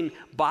 I'm putting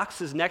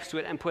boxes next to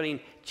it and putting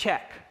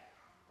check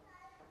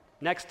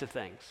next to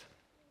things.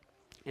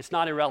 It's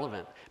not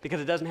irrelevant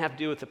because it doesn't have to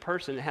do with the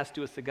person. It has to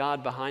do with the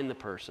God behind the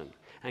person.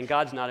 And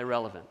God's not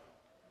irrelevant.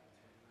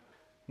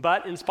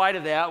 But in spite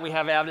of that, we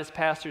have Adventist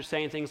pastors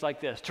saying things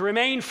like this. To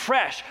remain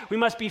fresh, we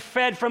must be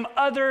fed from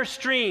other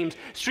streams.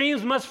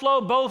 Streams must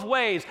flow both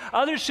ways.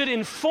 Others should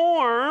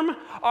inform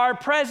our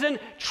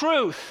present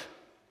truth.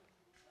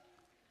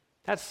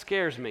 That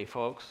scares me,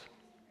 folks.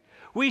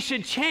 We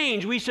should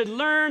change. We should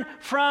learn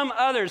from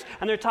others.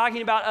 And they're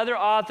talking about other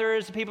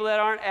authors, people that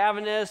aren't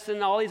Adventists,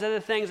 and all these other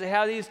things. They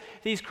have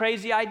these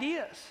crazy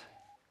ideas.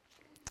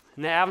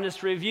 In the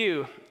Adventist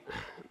Review,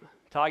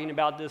 talking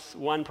about this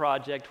one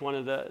project, one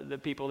of the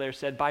people there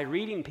said, by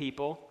reading,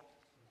 people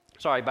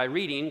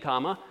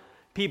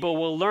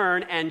will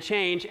learn and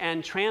change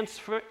and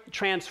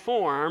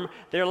transform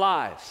their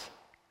lives.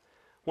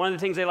 One of the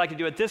things they like to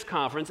do at this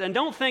conference, and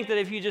don't think that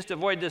if you just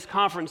avoid this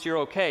conference, you're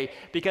okay,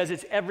 because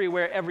it's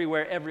everywhere.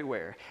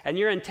 And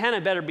your antenna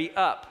better be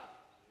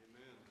up.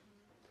 Amen.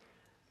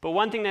 But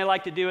one thing they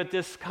like to do at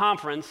this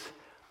conference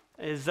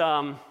is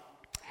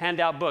hand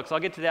out books. I'll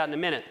get to that in a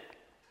minute.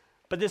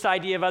 But this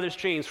idea of other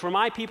streams. For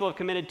my people have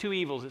committed 2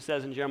 evils, it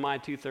says in Jeremiah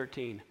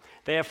 2:13.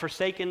 They have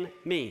forsaken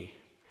me,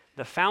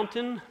 the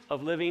fountain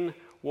of living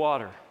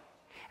water,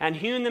 and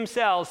hewn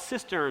themselves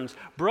cisterns,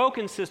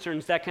 broken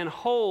cisterns that can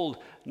hold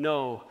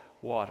no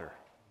water.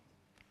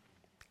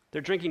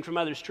 They're drinking from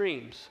other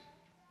streams.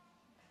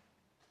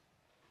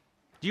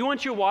 Do you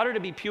want your water to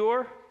be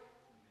pure? Or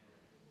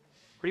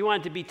do you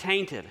want it to be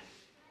tainted?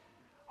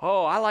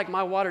 Oh, I like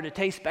my water to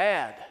taste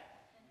bad.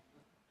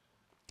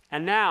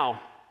 And now,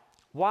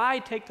 why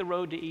take the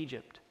road to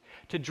Egypt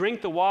to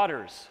drink the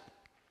waters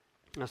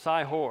of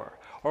Sihor?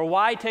 Or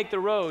why take the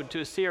road to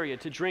Assyria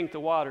to drink the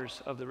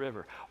waters of the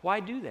river? Why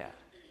do that?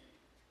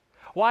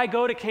 Why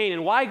go to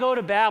Canaan? Why go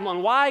to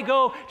Babylon? Why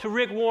go to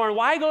Rick Warren?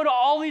 Why go to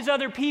all these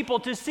other people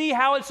to see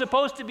how it's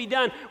supposed to be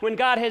done when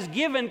God has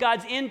given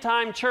God's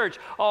end-time church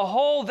a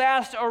whole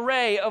vast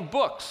array of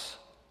books?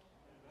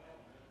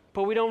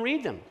 But we don't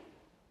read them.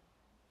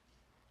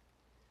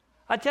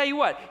 I tell you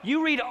what,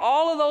 you read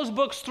all of those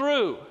books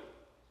through.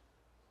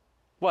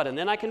 What, and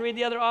then I can read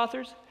the other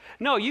authors?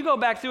 No, you go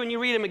back through and you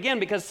read them again,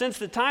 because since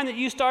the time that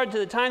you started to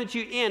the time that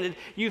you ended,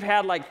 you've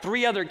had like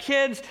 3 other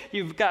kids,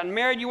 you've gotten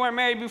married, you weren't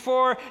married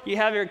before, you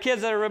have your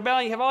kids that are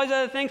rebelling, you have all these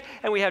other things,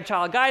 and we have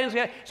child guidance.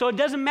 So it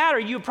doesn't matter.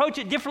 You approach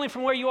it differently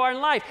from where you are in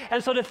life.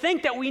 And so to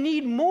think that we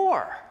need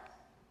more.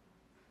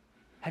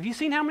 Have you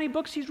seen how many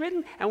books he's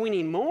written? And we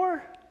need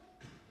more?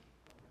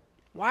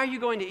 Why are you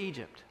going to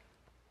Egypt?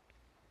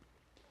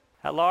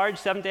 At large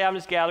Seventh-day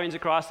Adventist gatherings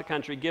across the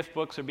country, gift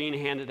books are being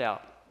handed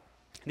out.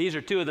 These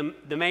are 2 of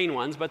the main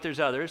ones, but there's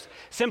others.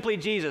 Simply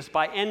Jesus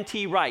by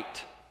N.T.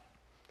 Wright,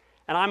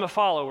 and I'm a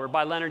Follower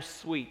by Leonard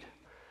Sweet.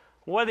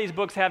 What do these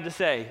books have to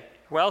say?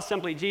 Well,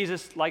 Simply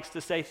Jesus likes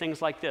to say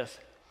things like this.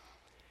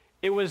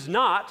 It will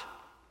not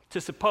do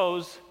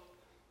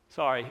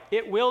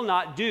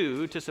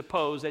to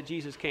suppose that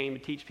Jesus came to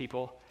teach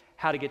people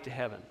how to get to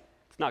heaven.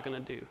 It's not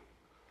going to do.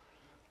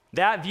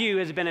 That view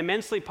has been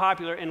immensely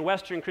popular in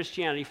Western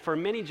Christianity for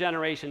many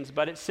generations,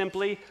 but it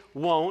simply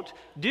won't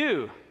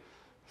do.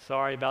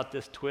 Sorry about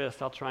this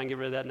twist. I'll try and get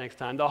rid of that next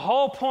time. The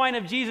whole point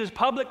of Jesus'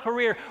 public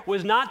career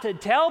was not to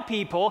tell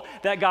people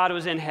that God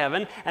was in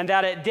heaven and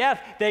that at death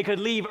they could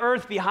leave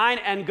earth behind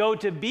and go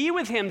to be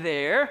with him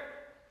there.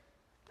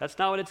 That's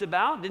not what it's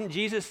about. Didn't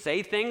Jesus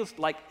say things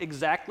like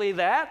exactly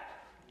that?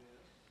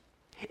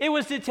 It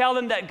was to tell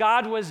them that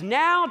God was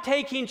now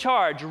taking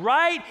charge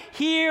right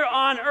here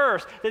on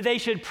earth, that they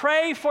should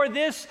pray for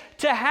this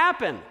to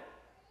happen.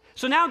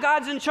 So now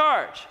God's in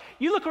charge.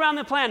 You look around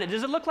the planet,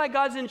 does it look like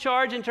God's in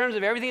charge in terms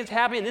of everything that's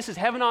happening? This is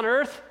heaven on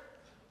earth?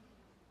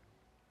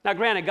 Now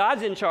granted,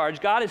 God's in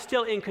charge. God is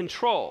still in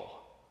control.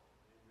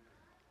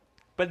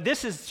 But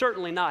this is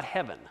certainly not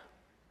heaven.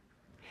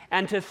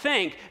 And to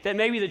think that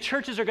maybe the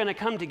churches are going to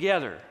come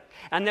together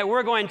and that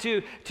we're going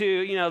to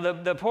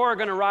the poor are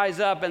going to rise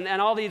up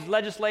and all these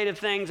legislative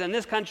things and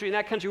this country and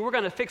that country, we're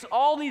going to fix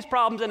all these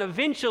problems and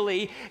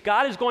eventually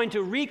God is going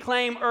to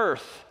reclaim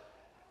earth.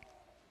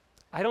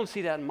 I don't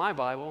see that in my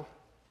Bible.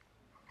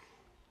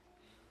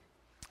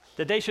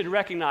 That they should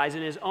recognize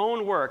in his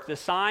own work the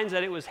signs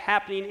that it was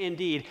happening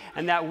indeed,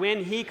 and that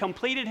when he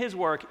completed his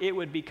work, it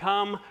would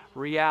become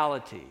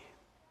reality.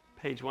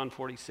 Page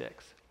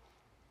 146.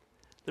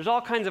 There's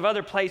all kinds of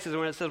other places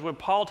when it says, when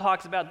Paul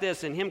talks about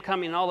this and him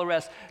coming and all the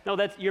rest. No,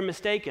 you're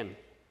mistaken.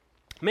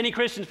 Many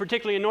Christians,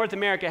 particularly in North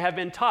America, have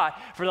been taught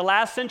for the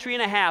last century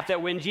and a half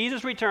that when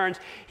Jesus returns,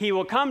 he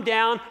will come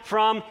down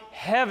from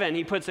heaven,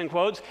 he puts in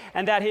quotes,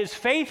 and that his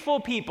faithful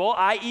people,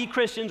 i.e.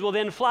 Christians, will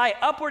then fly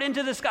upward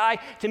into the sky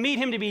to meet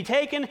him, to be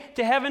taken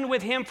to heaven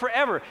with him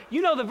forever.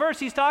 You know the verse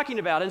he's talking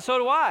about, and so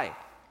do I.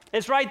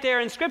 It's right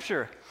there in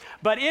Scripture.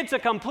 But it's a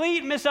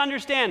complete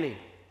misunderstanding.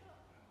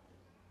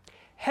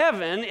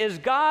 Heaven is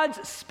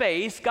God's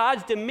space,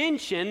 God's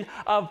dimension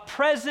of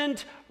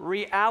present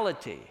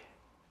reality.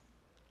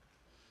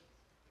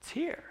 It's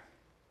here.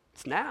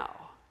 It's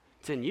now.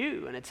 It's in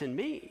you and it's in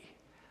me.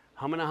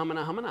 Humana,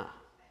 humana, humana.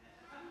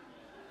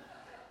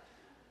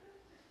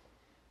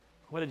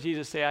 What did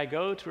Jesus say? I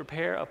go to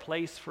prepare a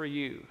place for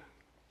you.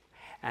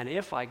 And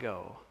if I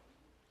go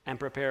and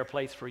prepare a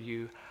place for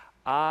you,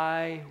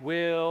 I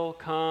will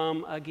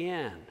come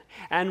again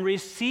and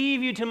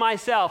receive you to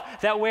myself,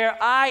 that where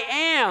I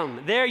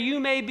am, there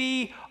you may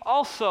be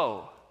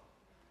also.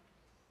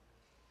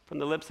 From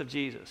the lips of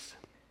Jesus.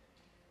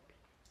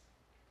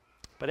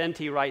 But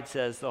N.T. Wright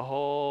says the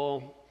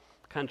whole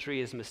country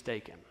is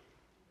mistaken.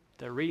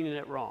 They're reading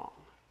it wrong.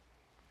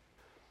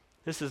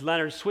 This is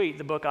Leonard Sweet,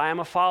 the book I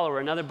Am a Follower,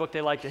 another book they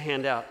like to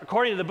hand out.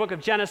 According to the book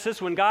of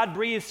Genesis, when God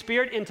breathed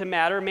spirit into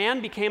matter,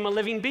 man became a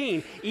living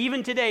being.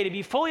 Even today, to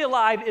be fully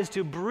alive is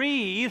to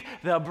breathe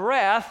the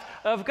breath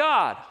of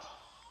God.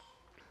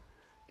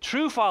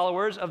 True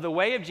followers of the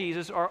way of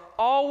Jesus are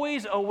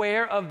always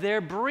aware of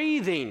their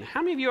breathing. How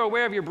many of you are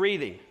aware of your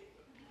breathing?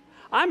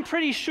 I'm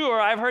pretty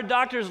sure I've heard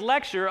doctors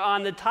lecture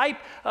on the type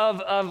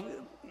of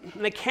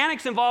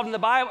mechanics involved in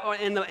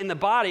the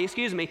body, so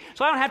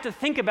I don't have to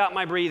think about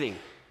my breathing.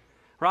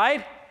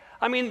 Right?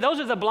 I mean, those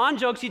are the blonde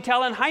jokes you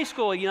tell in high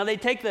school. You know, they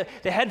take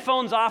the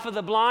headphones off of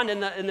the blonde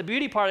and the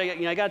beauty part.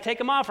 I got to take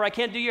them off or I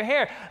can't do your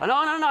hair. Oh, no,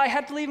 I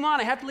have to leave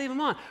them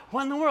on.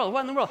 What in the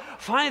world?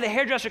 Finally, the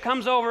hairdresser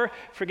comes over.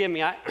 Forgive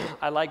me,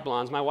 I like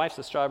blondes. My wife's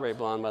a strawberry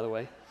blonde, by the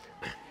way.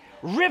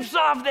 Rips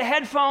off the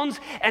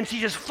headphones and she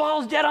just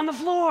falls dead on the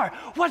floor.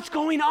 What's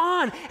going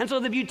on? And so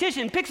the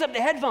beautician picks up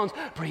the headphones.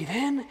 Breathe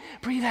in,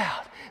 breathe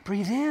out,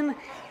 breathe in.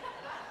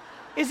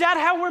 Is that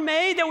how we're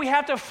made, that we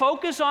have to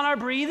focus on our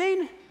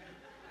breathing?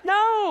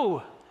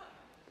 No.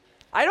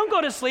 I don't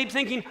go to sleep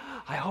thinking,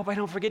 I hope I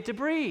don't forget to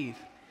breathe.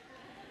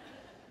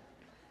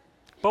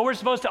 But we're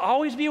supposed to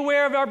always be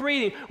aware of our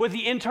breathing with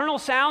the internal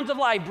sounds of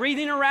life,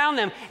 breathing around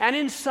them and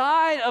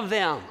inside of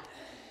them.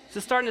 Is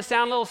this starting to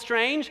sound a little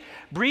strange?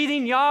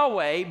 Breathing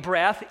Yahweh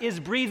breath is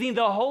breathing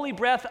the holy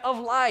breath of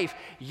life.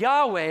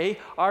 Yahweh,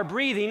 our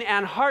breathing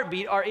and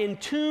heartbeat are in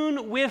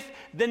tune with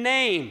the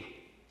name.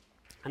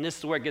 And this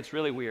is where it gets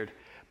really weird.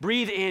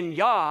 Breathe in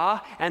Yah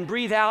and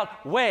breathe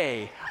out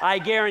Way. I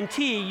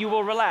guarantee you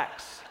will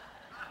relax.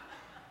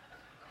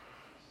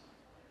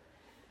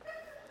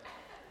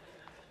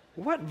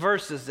 What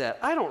verse is that?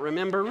 I don't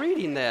remember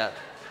reading that.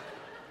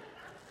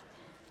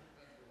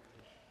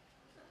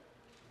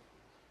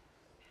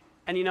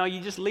 And you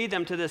just lead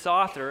them to this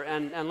author,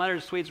 and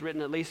Leonard Sweet's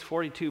written at least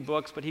 42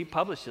 books, but he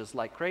publishes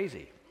like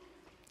crazy.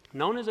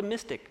 Known as a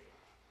mystic.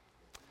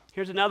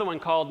 Here's another one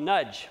called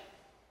Nudge.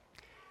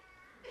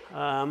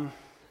 I'm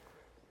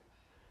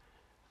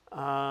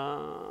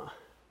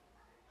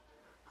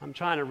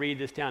trying to read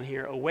this down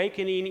here.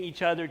 Awakening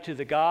each other to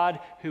the God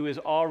who is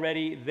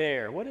already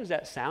there. What does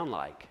that sound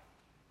like?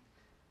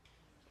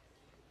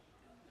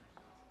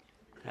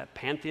 That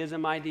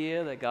pantheism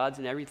idea that God's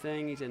in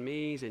everything, He's in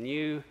me, He's in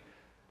you.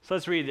 So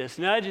let's read this.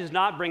 Nudge is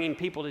not bringing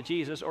people to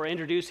Jesus or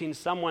introducing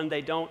someone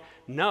they don't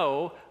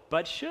know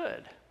but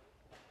should.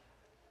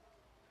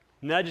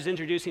 Nudge is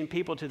introducing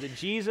people to the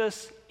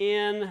Jesus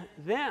in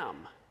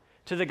them,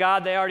 to the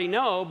God they already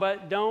know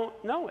but don't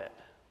know it.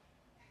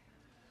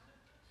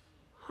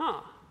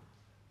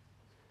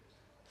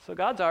 So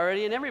God's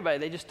already in everybody,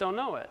 they just don't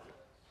know it.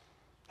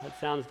 That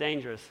sounds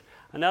dangerous.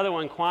 Another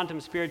one, Quantum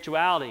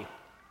Spirituality.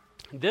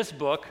 This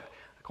book,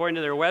 according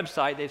to their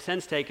website, they've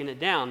since taken it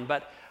down,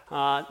 but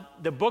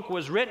the book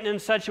was written in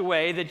such a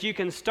way that you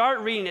can start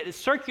reading it. It's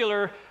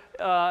circular,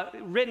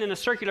 written in a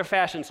circular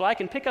fashion. So I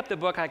can pick up the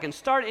book, I can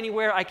start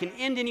anywhere, I can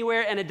end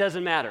anywhere, and it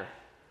doesn't matter.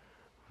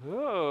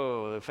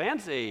 Oh,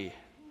 fancy.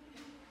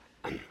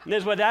 And this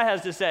is what that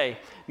has to say.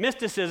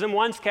 Mysticism,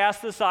 once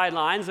cast to the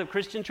sidelines of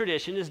Christian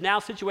tradition, is now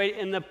situated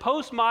in the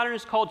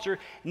postmodernist culture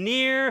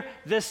near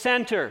the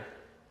center.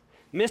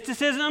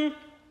 Mysticism,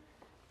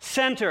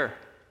 center.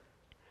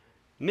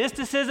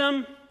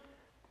 Mysticism,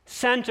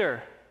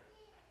 center.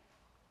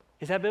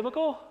 Is that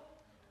biblical?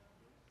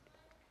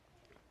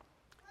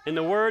 In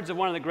the words of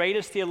one of the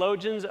greatest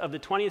theologians of the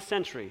 20th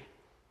century,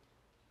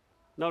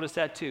 notice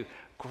that too.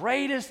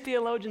 Greatest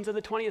theologians of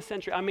the 20th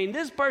century. I mean,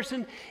 this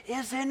person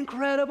is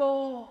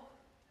incredible.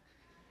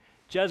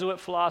 Jesuit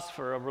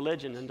philosopher of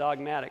religion and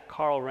dogmatic,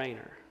 Karl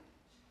Rahner.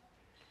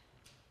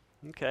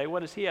 Okay, what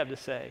does he have to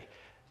say?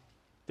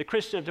 The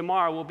Christian of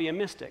tomorrow will be a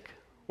mystic,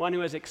 one who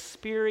has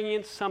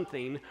experienced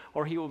something,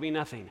 or he will be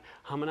nothing.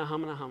 Humana,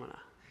 humana, humana.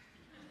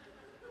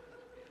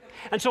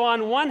 And so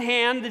on one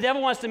hand, the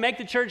devil wants to make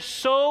the church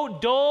so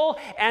dull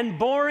and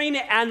boring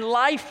and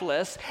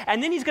lifeless,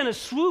 and then he's going to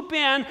swoop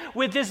in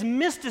with this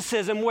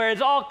mysticism where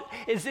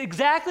it's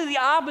exactly the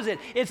opposite.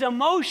 It's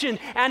emotion,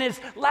 and it's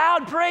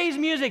loud praise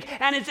music,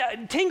 and it's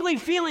tingly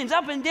feelings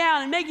up and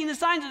down, and making the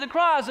signs of the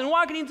cross, and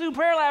walking through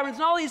prayer labyrinths,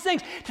 and all these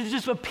things to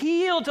just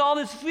appeal to all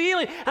this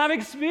feeling. And I've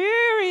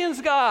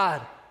experienced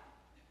God.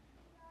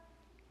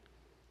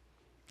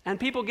 And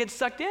people get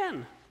sucked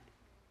in.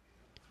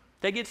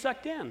 They get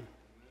sucked in.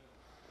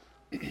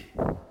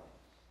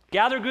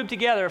 Gather a group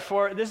together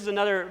for, this is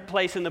another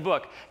place in the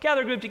book,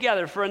 gather a group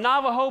together for a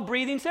Navajo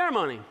breathing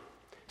ceremony.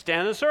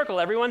 Stand in a circle,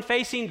 everyone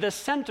facing the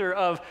center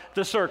of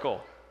the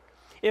circle.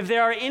 If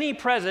there are any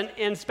present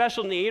in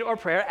special need or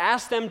prayer,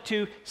 ask them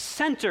to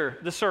center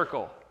the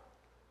circle.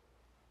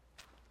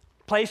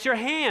 Place your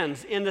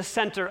hands in the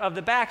center of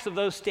the backs of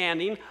those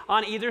standing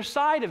on either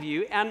side of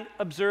you and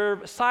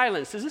observe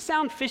silence. Does this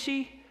sound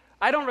fishy?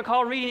 I don't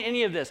recall reading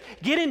any of this.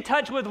 Get in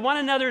touch with one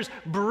another's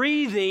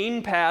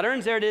breathing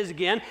patterns. There it is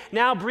again.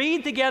 Now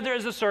breathe together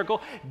as a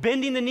circle,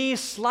 bending the knees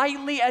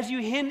slightly as you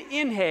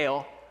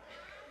inhale.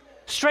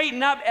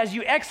 Straighten up as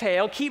you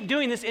exhale. Keep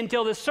doing this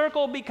until the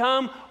circle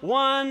become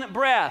one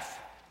breath.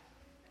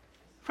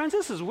 Friends,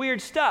 this is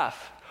weird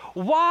stuff.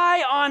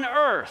 Why on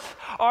earth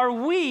are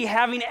we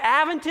having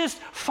Adventist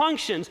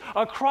functions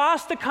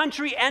across the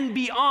country and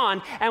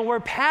beyond, and we're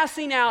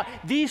passing out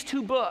these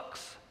two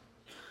books?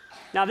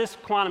 Now, this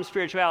Quantum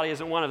Spirituality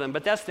isn't one of them,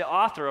 but that's the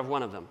author of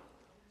one of them.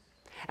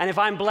 And if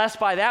I'm blessed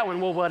by that one,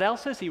 well, what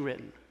else has he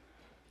written?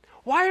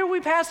 Why are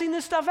we passing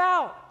this stuff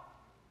out?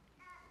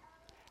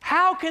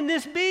 How can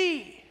this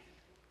be?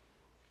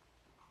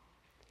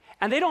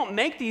 And they don't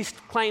make these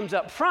claims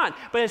up front,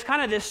 but it's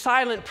kind of this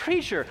silent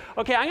preacher.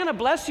 Okay, I'm going to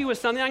bless you with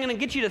something. I'm going to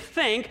get you to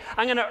think.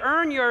 I'm going to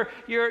earn your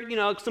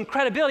some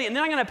credibility, and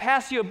then I'm going to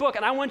pass you a book,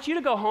 and I want you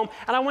to go home,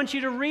 and I want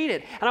you to read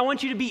it, and I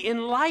want you to be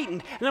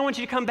enlightened, and I want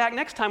you to come back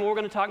next time, and we're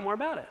going to talk more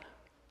about it.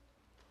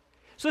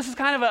 So this is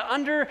kind of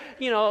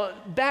an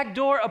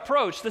backdoor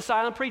approach, the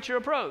silent preacher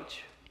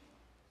approach,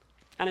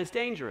 and it's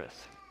dangerous.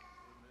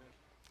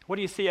 What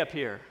do you see up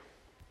here?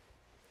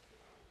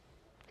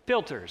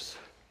 Filters.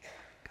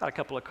 Got a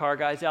couple of car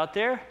guys out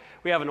there.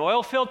 We have an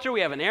oil filter.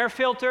 We have an air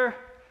filter.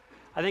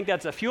 I think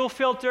that's a fuel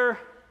filter.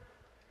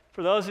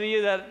 For those of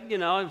you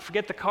that,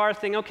 forget the car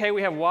thing, okay,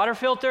 we have water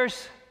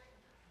filters.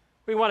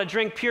 We want to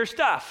drink pure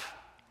stuff.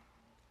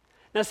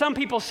 Now, some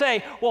people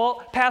say,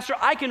 well, Pastor,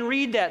 I can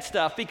read that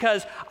stuff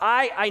because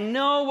I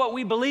know what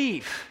we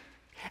believe,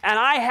 and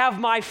I have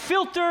my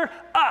filter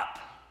up.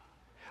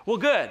 Well,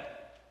 good.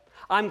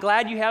 I'm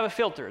glad you have a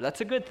filter. That's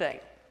a good thing.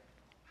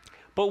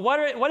 But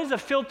what is a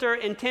filter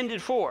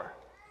intended for?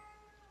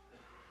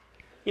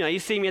 You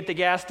see me at the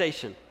gas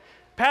station.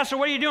 Pastor,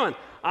 what are you doing?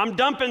 I'm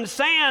dumping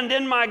sand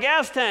in my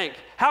gas tank.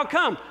 How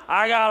come?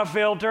 I got a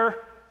filter.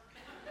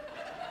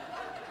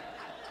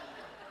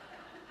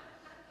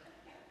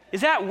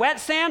 Is that wet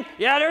sand?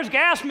 Yeah, there's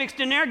gas mixed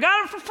in there.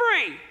 Got it for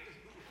free.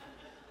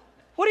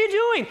 What are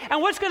you doing?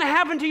 And what's going to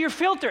happen to your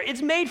filter?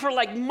 It's made for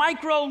like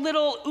micro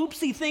little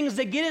oopsie things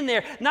that get in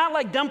there, not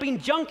like dumping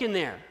junk in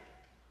there.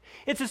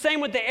 It's the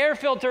same with the air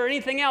filter or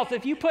anything else.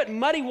 If you put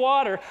muddy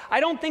water, I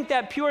don't think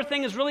that pure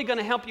thing is really going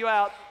to help you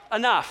out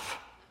enough.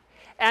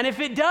 And if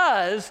it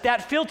does,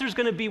 that filter's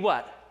going to be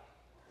what?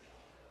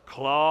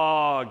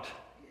 Clogged.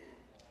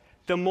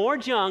 The more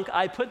junk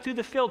I put through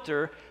the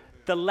filter,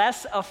 the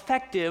less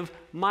effective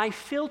my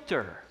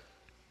filter.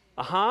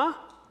 And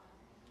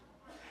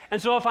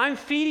so if I'm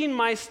feeding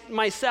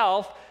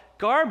myself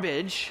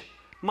garbage,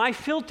 my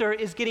filter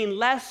is getting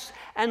less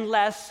and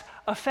less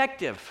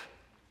effective.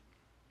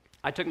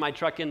 I took my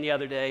truck in the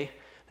other day.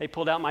 They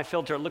pulled out my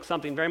filter. It looked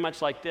something very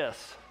much like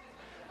this.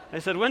 They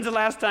said, "When's the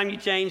last time you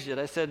changed it?"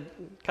 I said,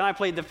 "Can I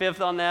plead the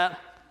fifth on that?"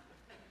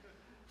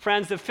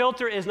 Friends, the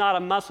filter is not a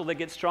muscle that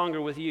gets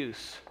stronger with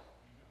use.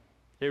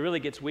 It really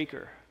gets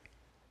weaker.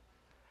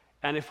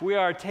 And if we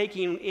are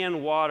taking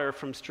in water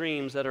from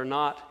streams that are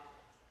not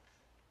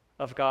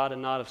of God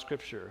and not of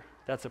Scripture,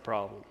 that's a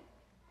problem.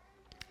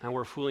 And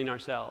we're fooling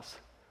ourselves.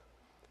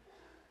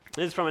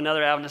 This is from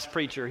another Adventist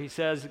preacher. He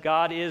says,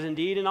 God is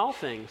indeed in all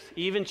things,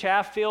 even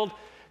chaff-filled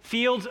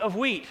fields of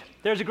wheat.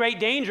 There's a great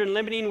danger in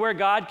limiting where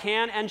God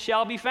can and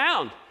shall be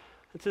found.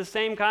 It's the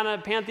same kind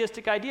of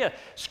pantheistic idea.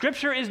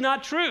 Scripture is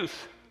not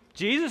truth.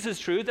 Jesus is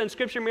truth, and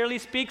Scripture merely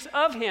speaks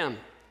of him.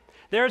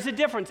 There is a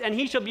difference, and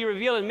he shall be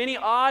revealed in many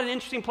odd and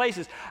interesting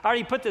places. I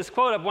already put this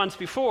quote up once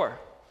before.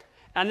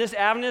 And this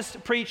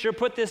Adventist preacher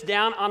put this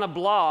down on a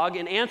blog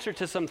in answer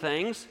to some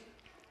things.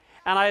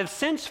 And I have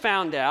since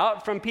found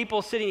out from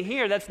people sitting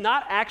here that's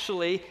not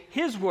actually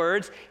his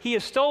words. He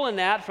has stolen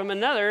that from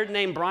another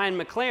named Brian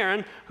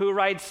McLaren, who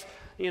writes,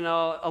 a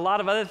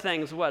lot of other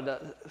things,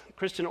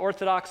 Christian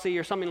orthodoxy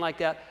or something like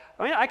that.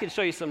 I mean, I could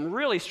show you some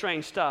really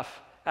strange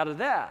stuff out of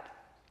that.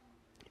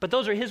 But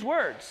those are his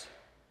words.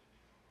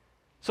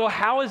 So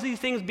how is these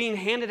things being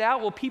handed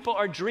out? Well, people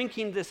are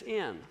drinking this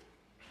in.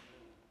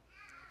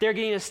 They're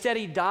getting a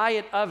steady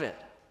diet of it.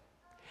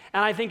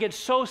 And I think it's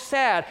so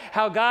sad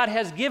how God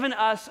has given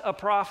us a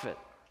prophet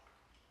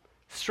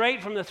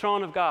straight from the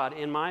throne of God,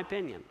 in my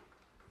opinion,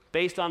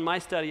 based on my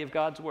study of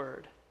God's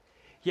word.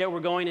 Yet we're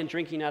going and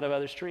drinking out of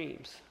other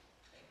streams.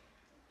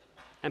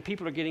 And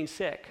people are getting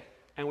sick,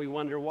 and we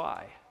wonder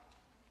why.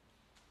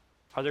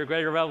 Are there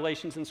greater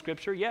revelations in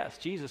Scripture? Yes,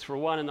 Jesus for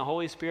one and the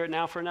Holy Spirit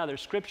now for another.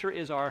 Scripture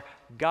is our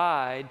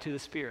guide to the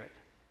Spirit.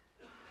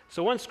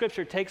 So once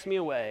Scripture takes me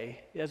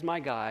away as my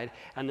guide,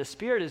 and the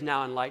Spirit is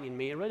now enlightening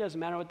me, it really doesn't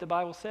matter what the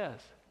Bible says.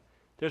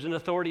 There's an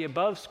authority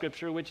above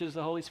Scripture, which is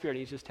the Holy Spirit.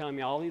 He's just telling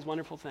me all these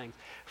wonderful things.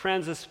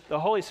 Friends, the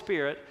Holy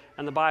Spirit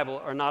and the Bible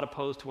are not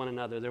opposed to one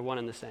another. They're one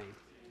and the same.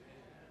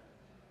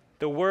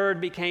 The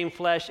Word became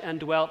flesh and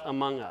dwelt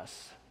among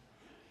us.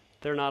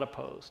 They're not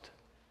opposed.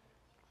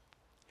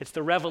 It's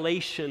the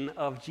revelation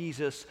of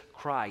Jesus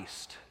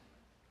Christ.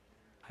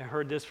 I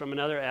heard this from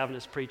another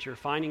Adventist preacher,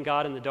 finding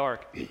God in the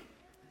dark.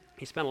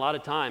 He spent a lot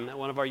of time at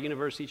one of our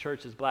university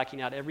churches blacking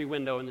out every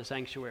window in the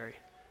sanctuary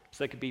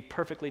so it could be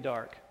perfectly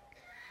dark.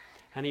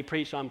 And he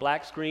preached on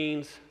black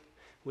screens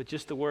with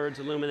just the words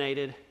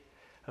illuminated.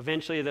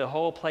 Eventually, the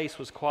whole place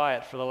was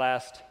quiet for the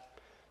last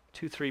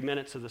 2-3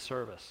 minutes of the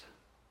service.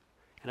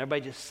 And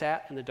everybody just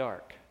sat in the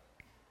dark.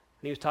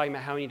 And he was talking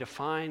about how we need to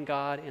find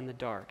God in the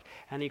dark.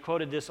 And he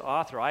quoted this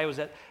author. I was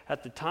at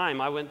the time,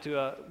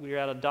 we were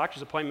at a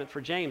doctor's appointment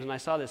for James, and I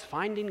saw this,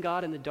 Finding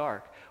God in the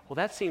Dark. Well,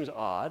 that seems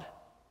odd.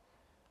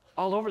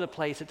 All over the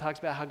place, it talks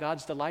about how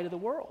God's the light of the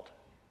world.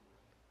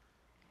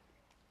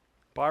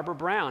 Barbara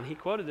Brown, he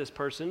quoted this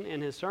person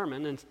in his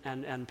sermon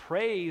and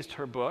praised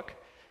her book.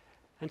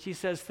 And she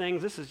says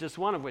things, this is just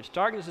one of which,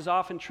 darkness is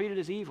often treated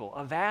as evil,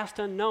 a vast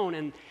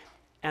unknown,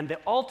 and the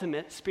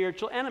ultimate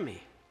spiritual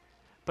enemy.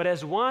 But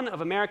as one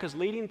of America's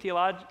leading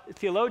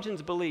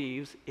theologians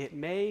believes, it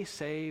may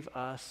save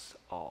us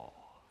all.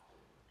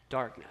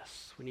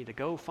 Darkness. We need to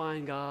go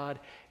find God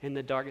in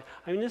the darkness.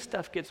 I mean, this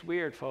stuff gets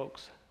weird,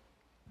 folks.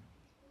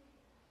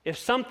 If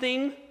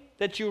something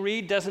that you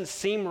read doesn't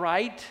seem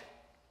right,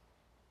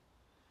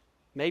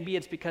 maybe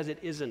it's because it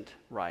isn't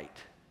right.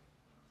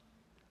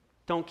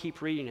 Don't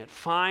keep reading it.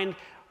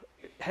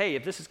 Hey,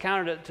 if this is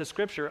counter to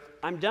Scripture,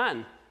 I'm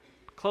done.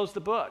 Close the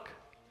book.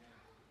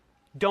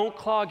 Don't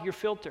clog your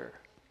filter.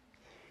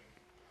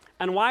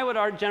 And why would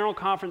our General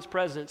Conference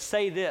president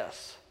say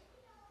this?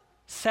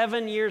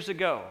 7 years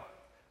ago,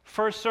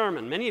 first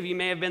sermon, many of you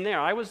may have been there.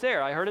 I was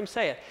there. I heard him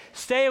say it.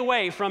 Stay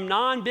away from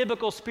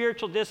non-biblical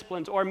spiritual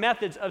disciplines or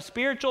methods of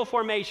spiritual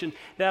formation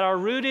that are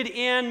rooted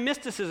in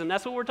mysticism.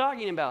 That's what we're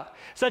talking about.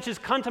 Such as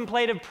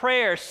contemplative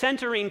prayer,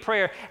 centering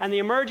prayer, and the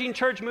emerging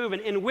church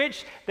movement in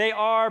which they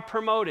are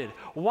promoted.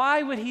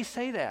 Why would he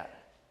say that?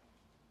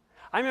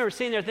 I remember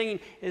sitting there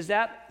thinking, is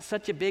that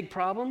such a big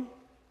problem?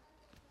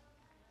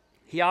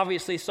 He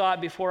obviously saw it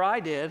before I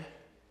did,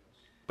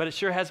 but it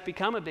sure has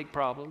become a big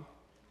problem.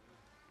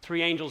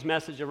 3 angels'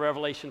 message of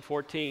Revelation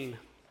 14.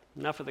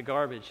 Enough of the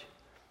garbage.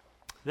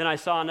 Then I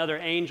saw another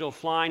angel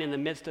flying in the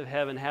midst of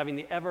heaven, having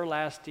the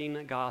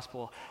everlasting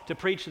gospel, to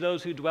preach to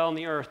those who dwell on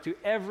the earth, to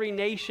every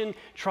nation,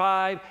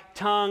 tribe,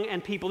 tongue,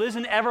 and people. This is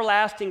an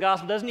everlasting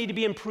gospel. It doesn't need to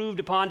be improved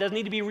upon, doesn't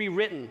need to be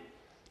rewritten.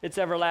 It's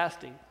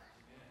everlasting.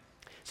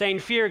 Saying,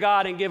 fear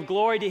God and give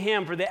glory to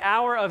him, for the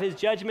hour of his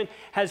judgment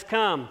has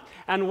come.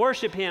 And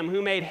worship him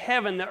who made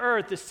heaven, the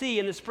earth, the sea,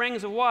 and the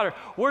springs of water.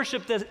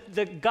 Worship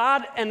the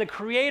God and the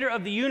creator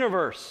of the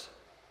universe.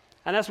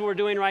 And that's what we're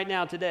doing right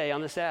now today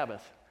on the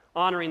Sabbath,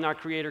 honoring our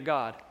creator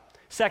God.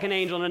 Second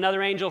angel and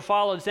another angel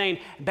followed, saying,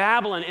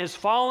 Babylon is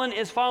fallen,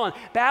 is fallen.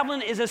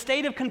 Babylon is a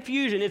state of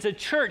confusion. It's a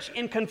church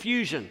in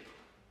confusion.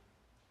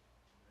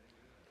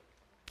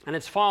 And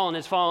it's fallen,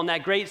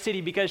 that great city,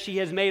 because she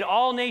has made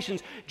all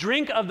nations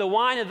drink of the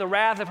wine of the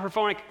wrath of her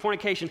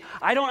fornication.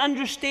 I don't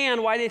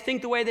understand why they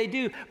think the way they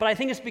do, but I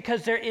think it's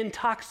because they're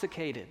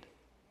intoxicated,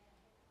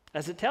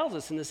 as it tells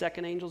us in the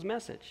second angel's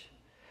message,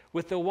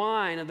 with the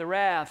wine of the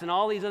wrath and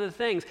all these other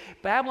things.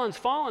 Babylon's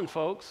fallen,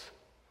 folks.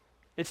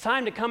 It's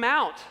time to come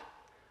out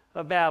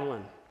of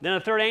Babylon. Then a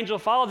third angel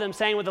followed them,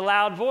 saying with a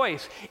loud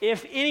voice,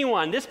 if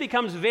anyone, this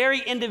becomes very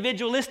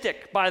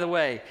individualistic, by the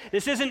way.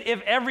 This isn't if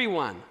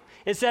everyone.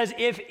 It says,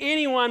 if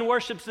anyone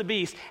worships the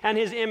beast and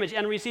his image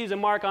and receives a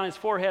mark on his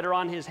forehead or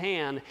on his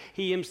hand,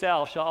 he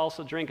himself shall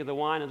also drink of the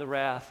wine of the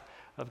wrath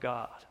of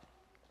God.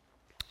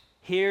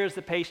 Here's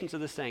the patience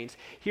of the saints.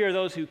 Here are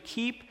those who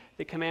keep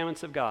the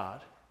commandments of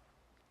God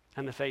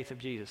and the faith of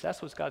Jesus.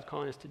 That's what God's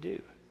calling us to do.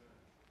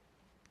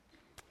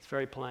 It's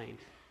very plain.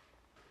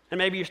 And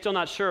maybe you're still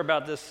not sure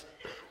about this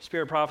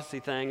spirit prophecy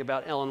thing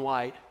about Ellen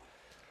White.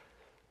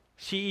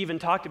 She even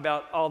talked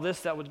about all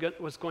this that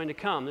was going to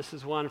come. This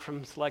is one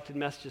from Selected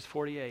Messages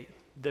 48.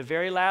 The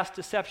very last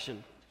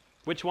deception.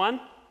 Which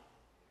one?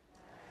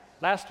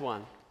 Last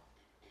one.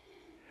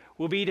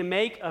 Will be to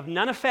make of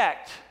none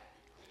effect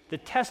the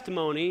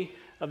testimony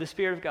of the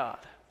Spirit of God.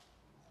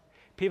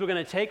 People are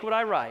going to take what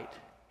I write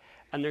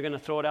and they're going to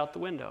throw it out the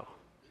window.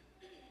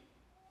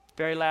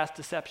 Very last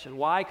deception.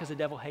 Why? Because the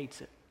devil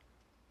hates it.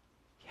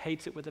 He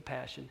hates it with a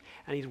passion.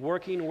 And he's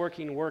working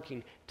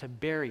to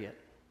bury it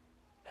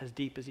as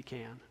deep as he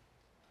can.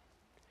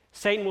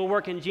 Satan will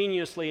work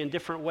ingeniously in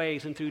different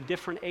ways and through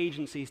different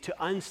agencies to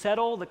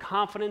unsettle the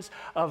confidence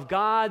of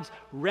God's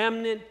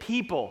remnant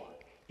people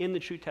in the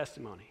true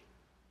testimony.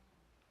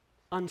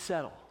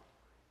 Unsettle.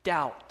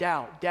 Doubt.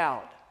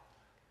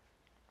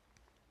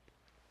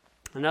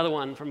 Another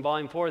one from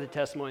volume 4 of the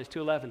Testimonies,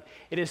 2:11.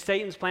 It is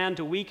Satan's plan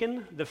to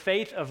weaken the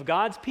faith of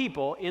God's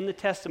people in the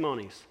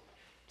testimonies.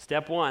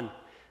 Step 1.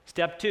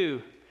 Step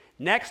 2.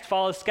 Next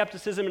follows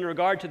skepticism in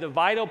regard to the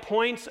vital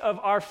points of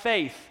our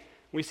faith.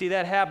 We see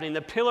that happening.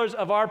 The pillars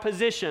of our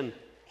position.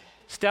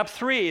 Step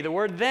 3, the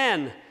word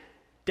then.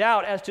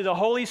 Doubt as to the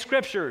Holy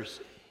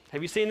Scriptures.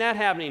 Have you seen that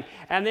happening?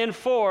 And then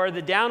 4,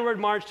 the downward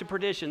march to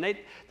perdition.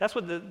 That's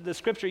what the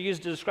Scripture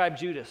used to describe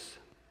Judas.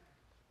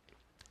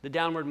 The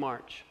downward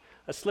march.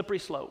 A slippery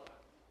slope.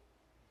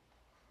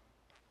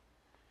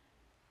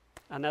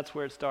 And that's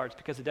where it starts,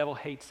 because the devil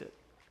hates it.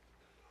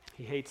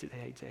 He hates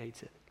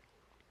it.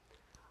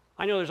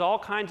 I know there's all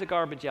kinds of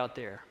garbage out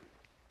there.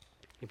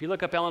 If you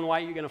look up Ellen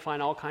White, you're going to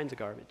find all kinds of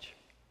garbage.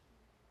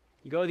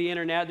 You go to the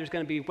internet, there's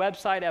going to be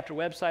website after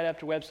website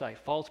after website.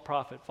 False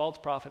prophet.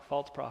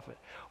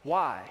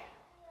 Why?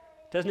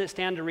 Doesn't it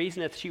stand to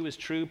reason if she was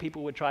true,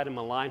 people would try to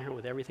malign her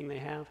with everything they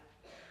have?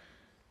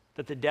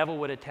 That the devil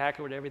would attack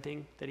her with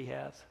everything that he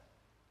has?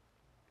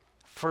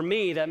 For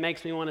me, that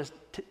makes me want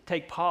to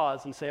take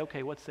pause and say,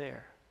 okay, what's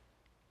there?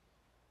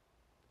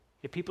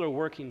 If people are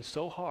working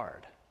so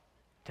hard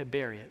to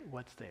bury it,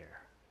 what's there?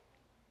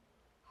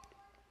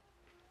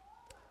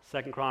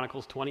 2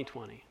 Chronicles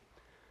 20:20.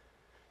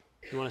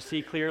 You want to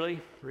see clearly?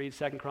 Read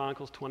 2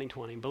 Chronicles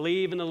 20:20.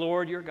 Believe in the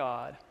Lord your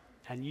God,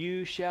 and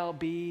you shall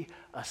be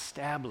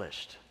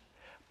established.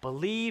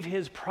 Believe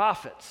his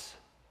prophets,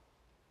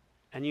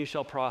 and you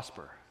shall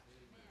prosper.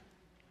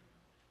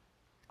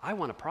 I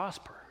want to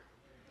prosper.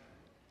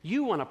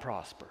 You want to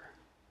prosper.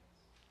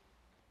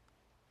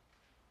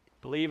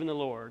 Believe in the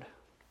Lord,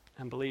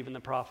 and believe in the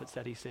prophets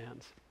that he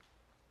sends.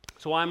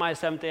 So why am I a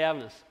Seventh-day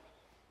Adventist?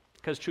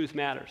 Because truth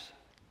matters.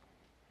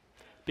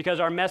 Because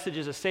our message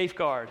is a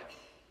safeguard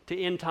to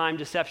end-time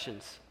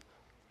deceptions.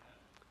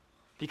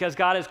 Because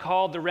God has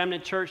called the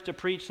remnant church to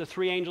preach the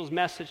three angels'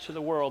 message to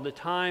the world. The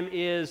time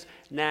is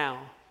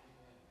now.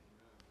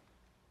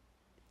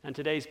 And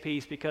today's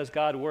piece, because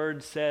God's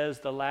word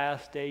says the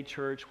last day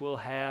church will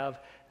have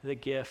the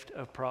gift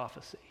of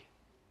prophecy.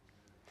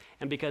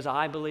 And because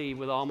I believe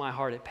with all my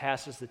heart it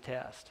passes the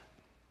test,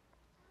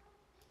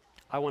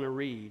 I want to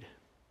read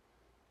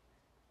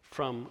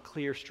from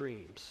clear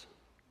streams.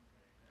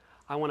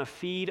 I want to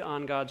feed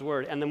on God's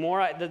word. And the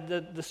more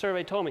the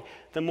survey told me,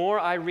 the more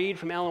I read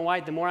from Ellen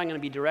White, the more I'm going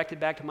to be directed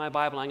back to my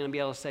Bible. I'm going to be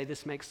able to say,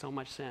 this makes so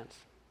much sense.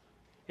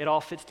 It all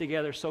fits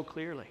together so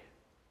clearly.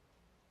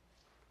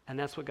 And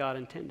that's what God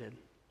intended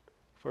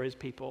for his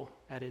people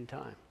at end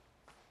time.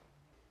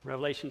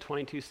 Revelation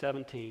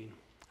 22:17.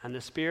 And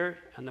the Spirit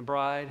and the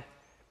bride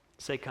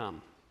say,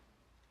 come.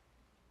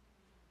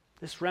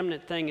 This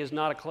remnant thing is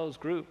not a closed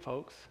group,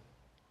 folks.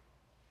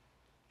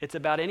 It's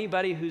about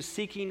anybody who's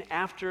seeking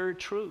after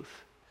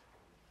truth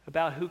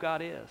about who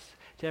God is.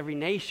 To every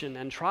nation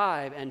and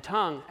tribe and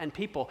tongue and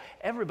people,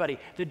 everybody,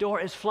 the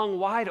door is flung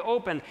wide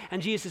open,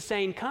 and Jesus is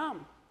saying,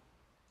 come.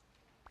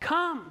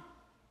 Come.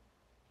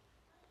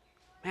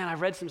 Man,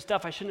 I've read some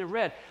stuff I shouldn't have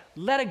read.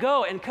 Let it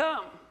go and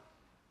come.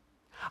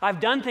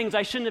 I've done things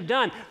I shouldn't have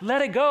done.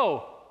 Let it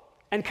go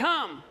and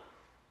come.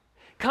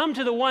 Come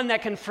to the one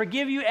that can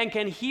forgive you and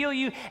can heal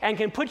you and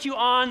can put you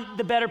on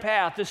the better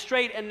path, the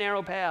straight and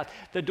narrow path.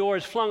 The door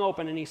is flung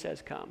open and he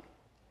says, come.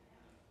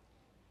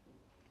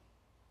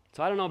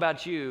 So I don't know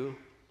about you,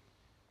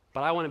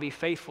 but I want to be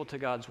faithful to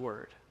God's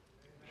word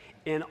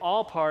in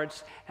all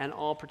parts and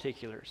all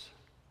particulars.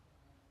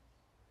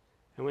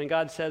 And when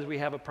God says we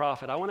have a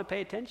prophet, I want to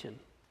pay attention.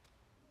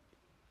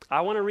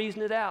 I want to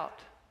reason it out.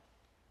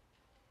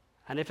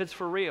 And if it's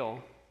for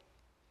real,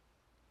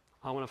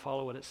 I want to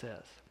follow what it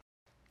says.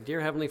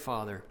 Dear Heavenly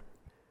Father,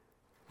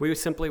 we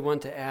simply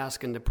want to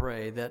ask and to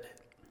pray that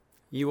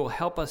you will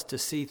help us to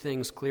see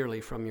things clearly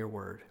from your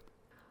word.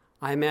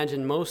 I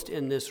imagine most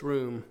in this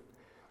room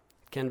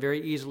can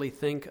very easily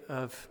think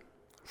of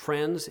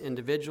friends,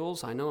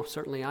 individuals, I know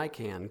certainly I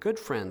can, good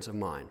friends of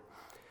mine,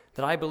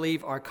 that I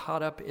believe are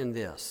caught up in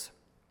this,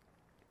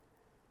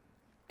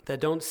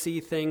 that don't see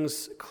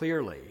things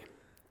clearly.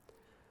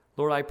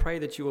 Lord, I pray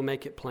that you will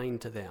make it plain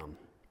to them.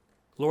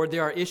 Lord,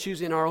 there are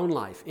issues in our own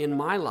life, in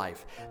my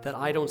life, that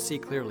I don't see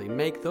clearly.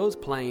 Make those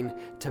plain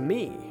to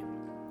me,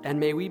 and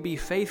may we be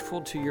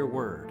faithful to your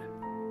word,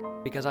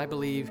 because I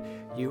believe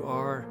you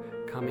are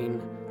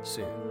coming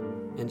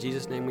soon. In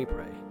Jesus' name we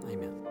pray.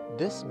 Amen.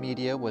 This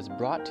media was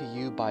brought to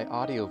you by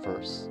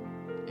Audioverse,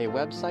 a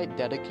website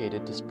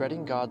dedicated to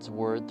spreading God's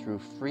word through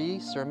free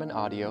sermon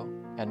audio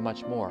and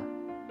much more.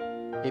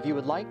 If you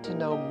would like to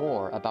know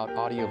more about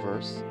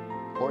Audioverse,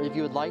 or if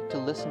you would like to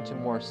listen to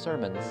more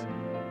sermons,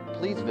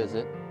 please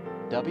visit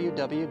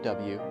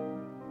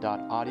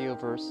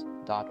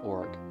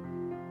www.audioverse.org.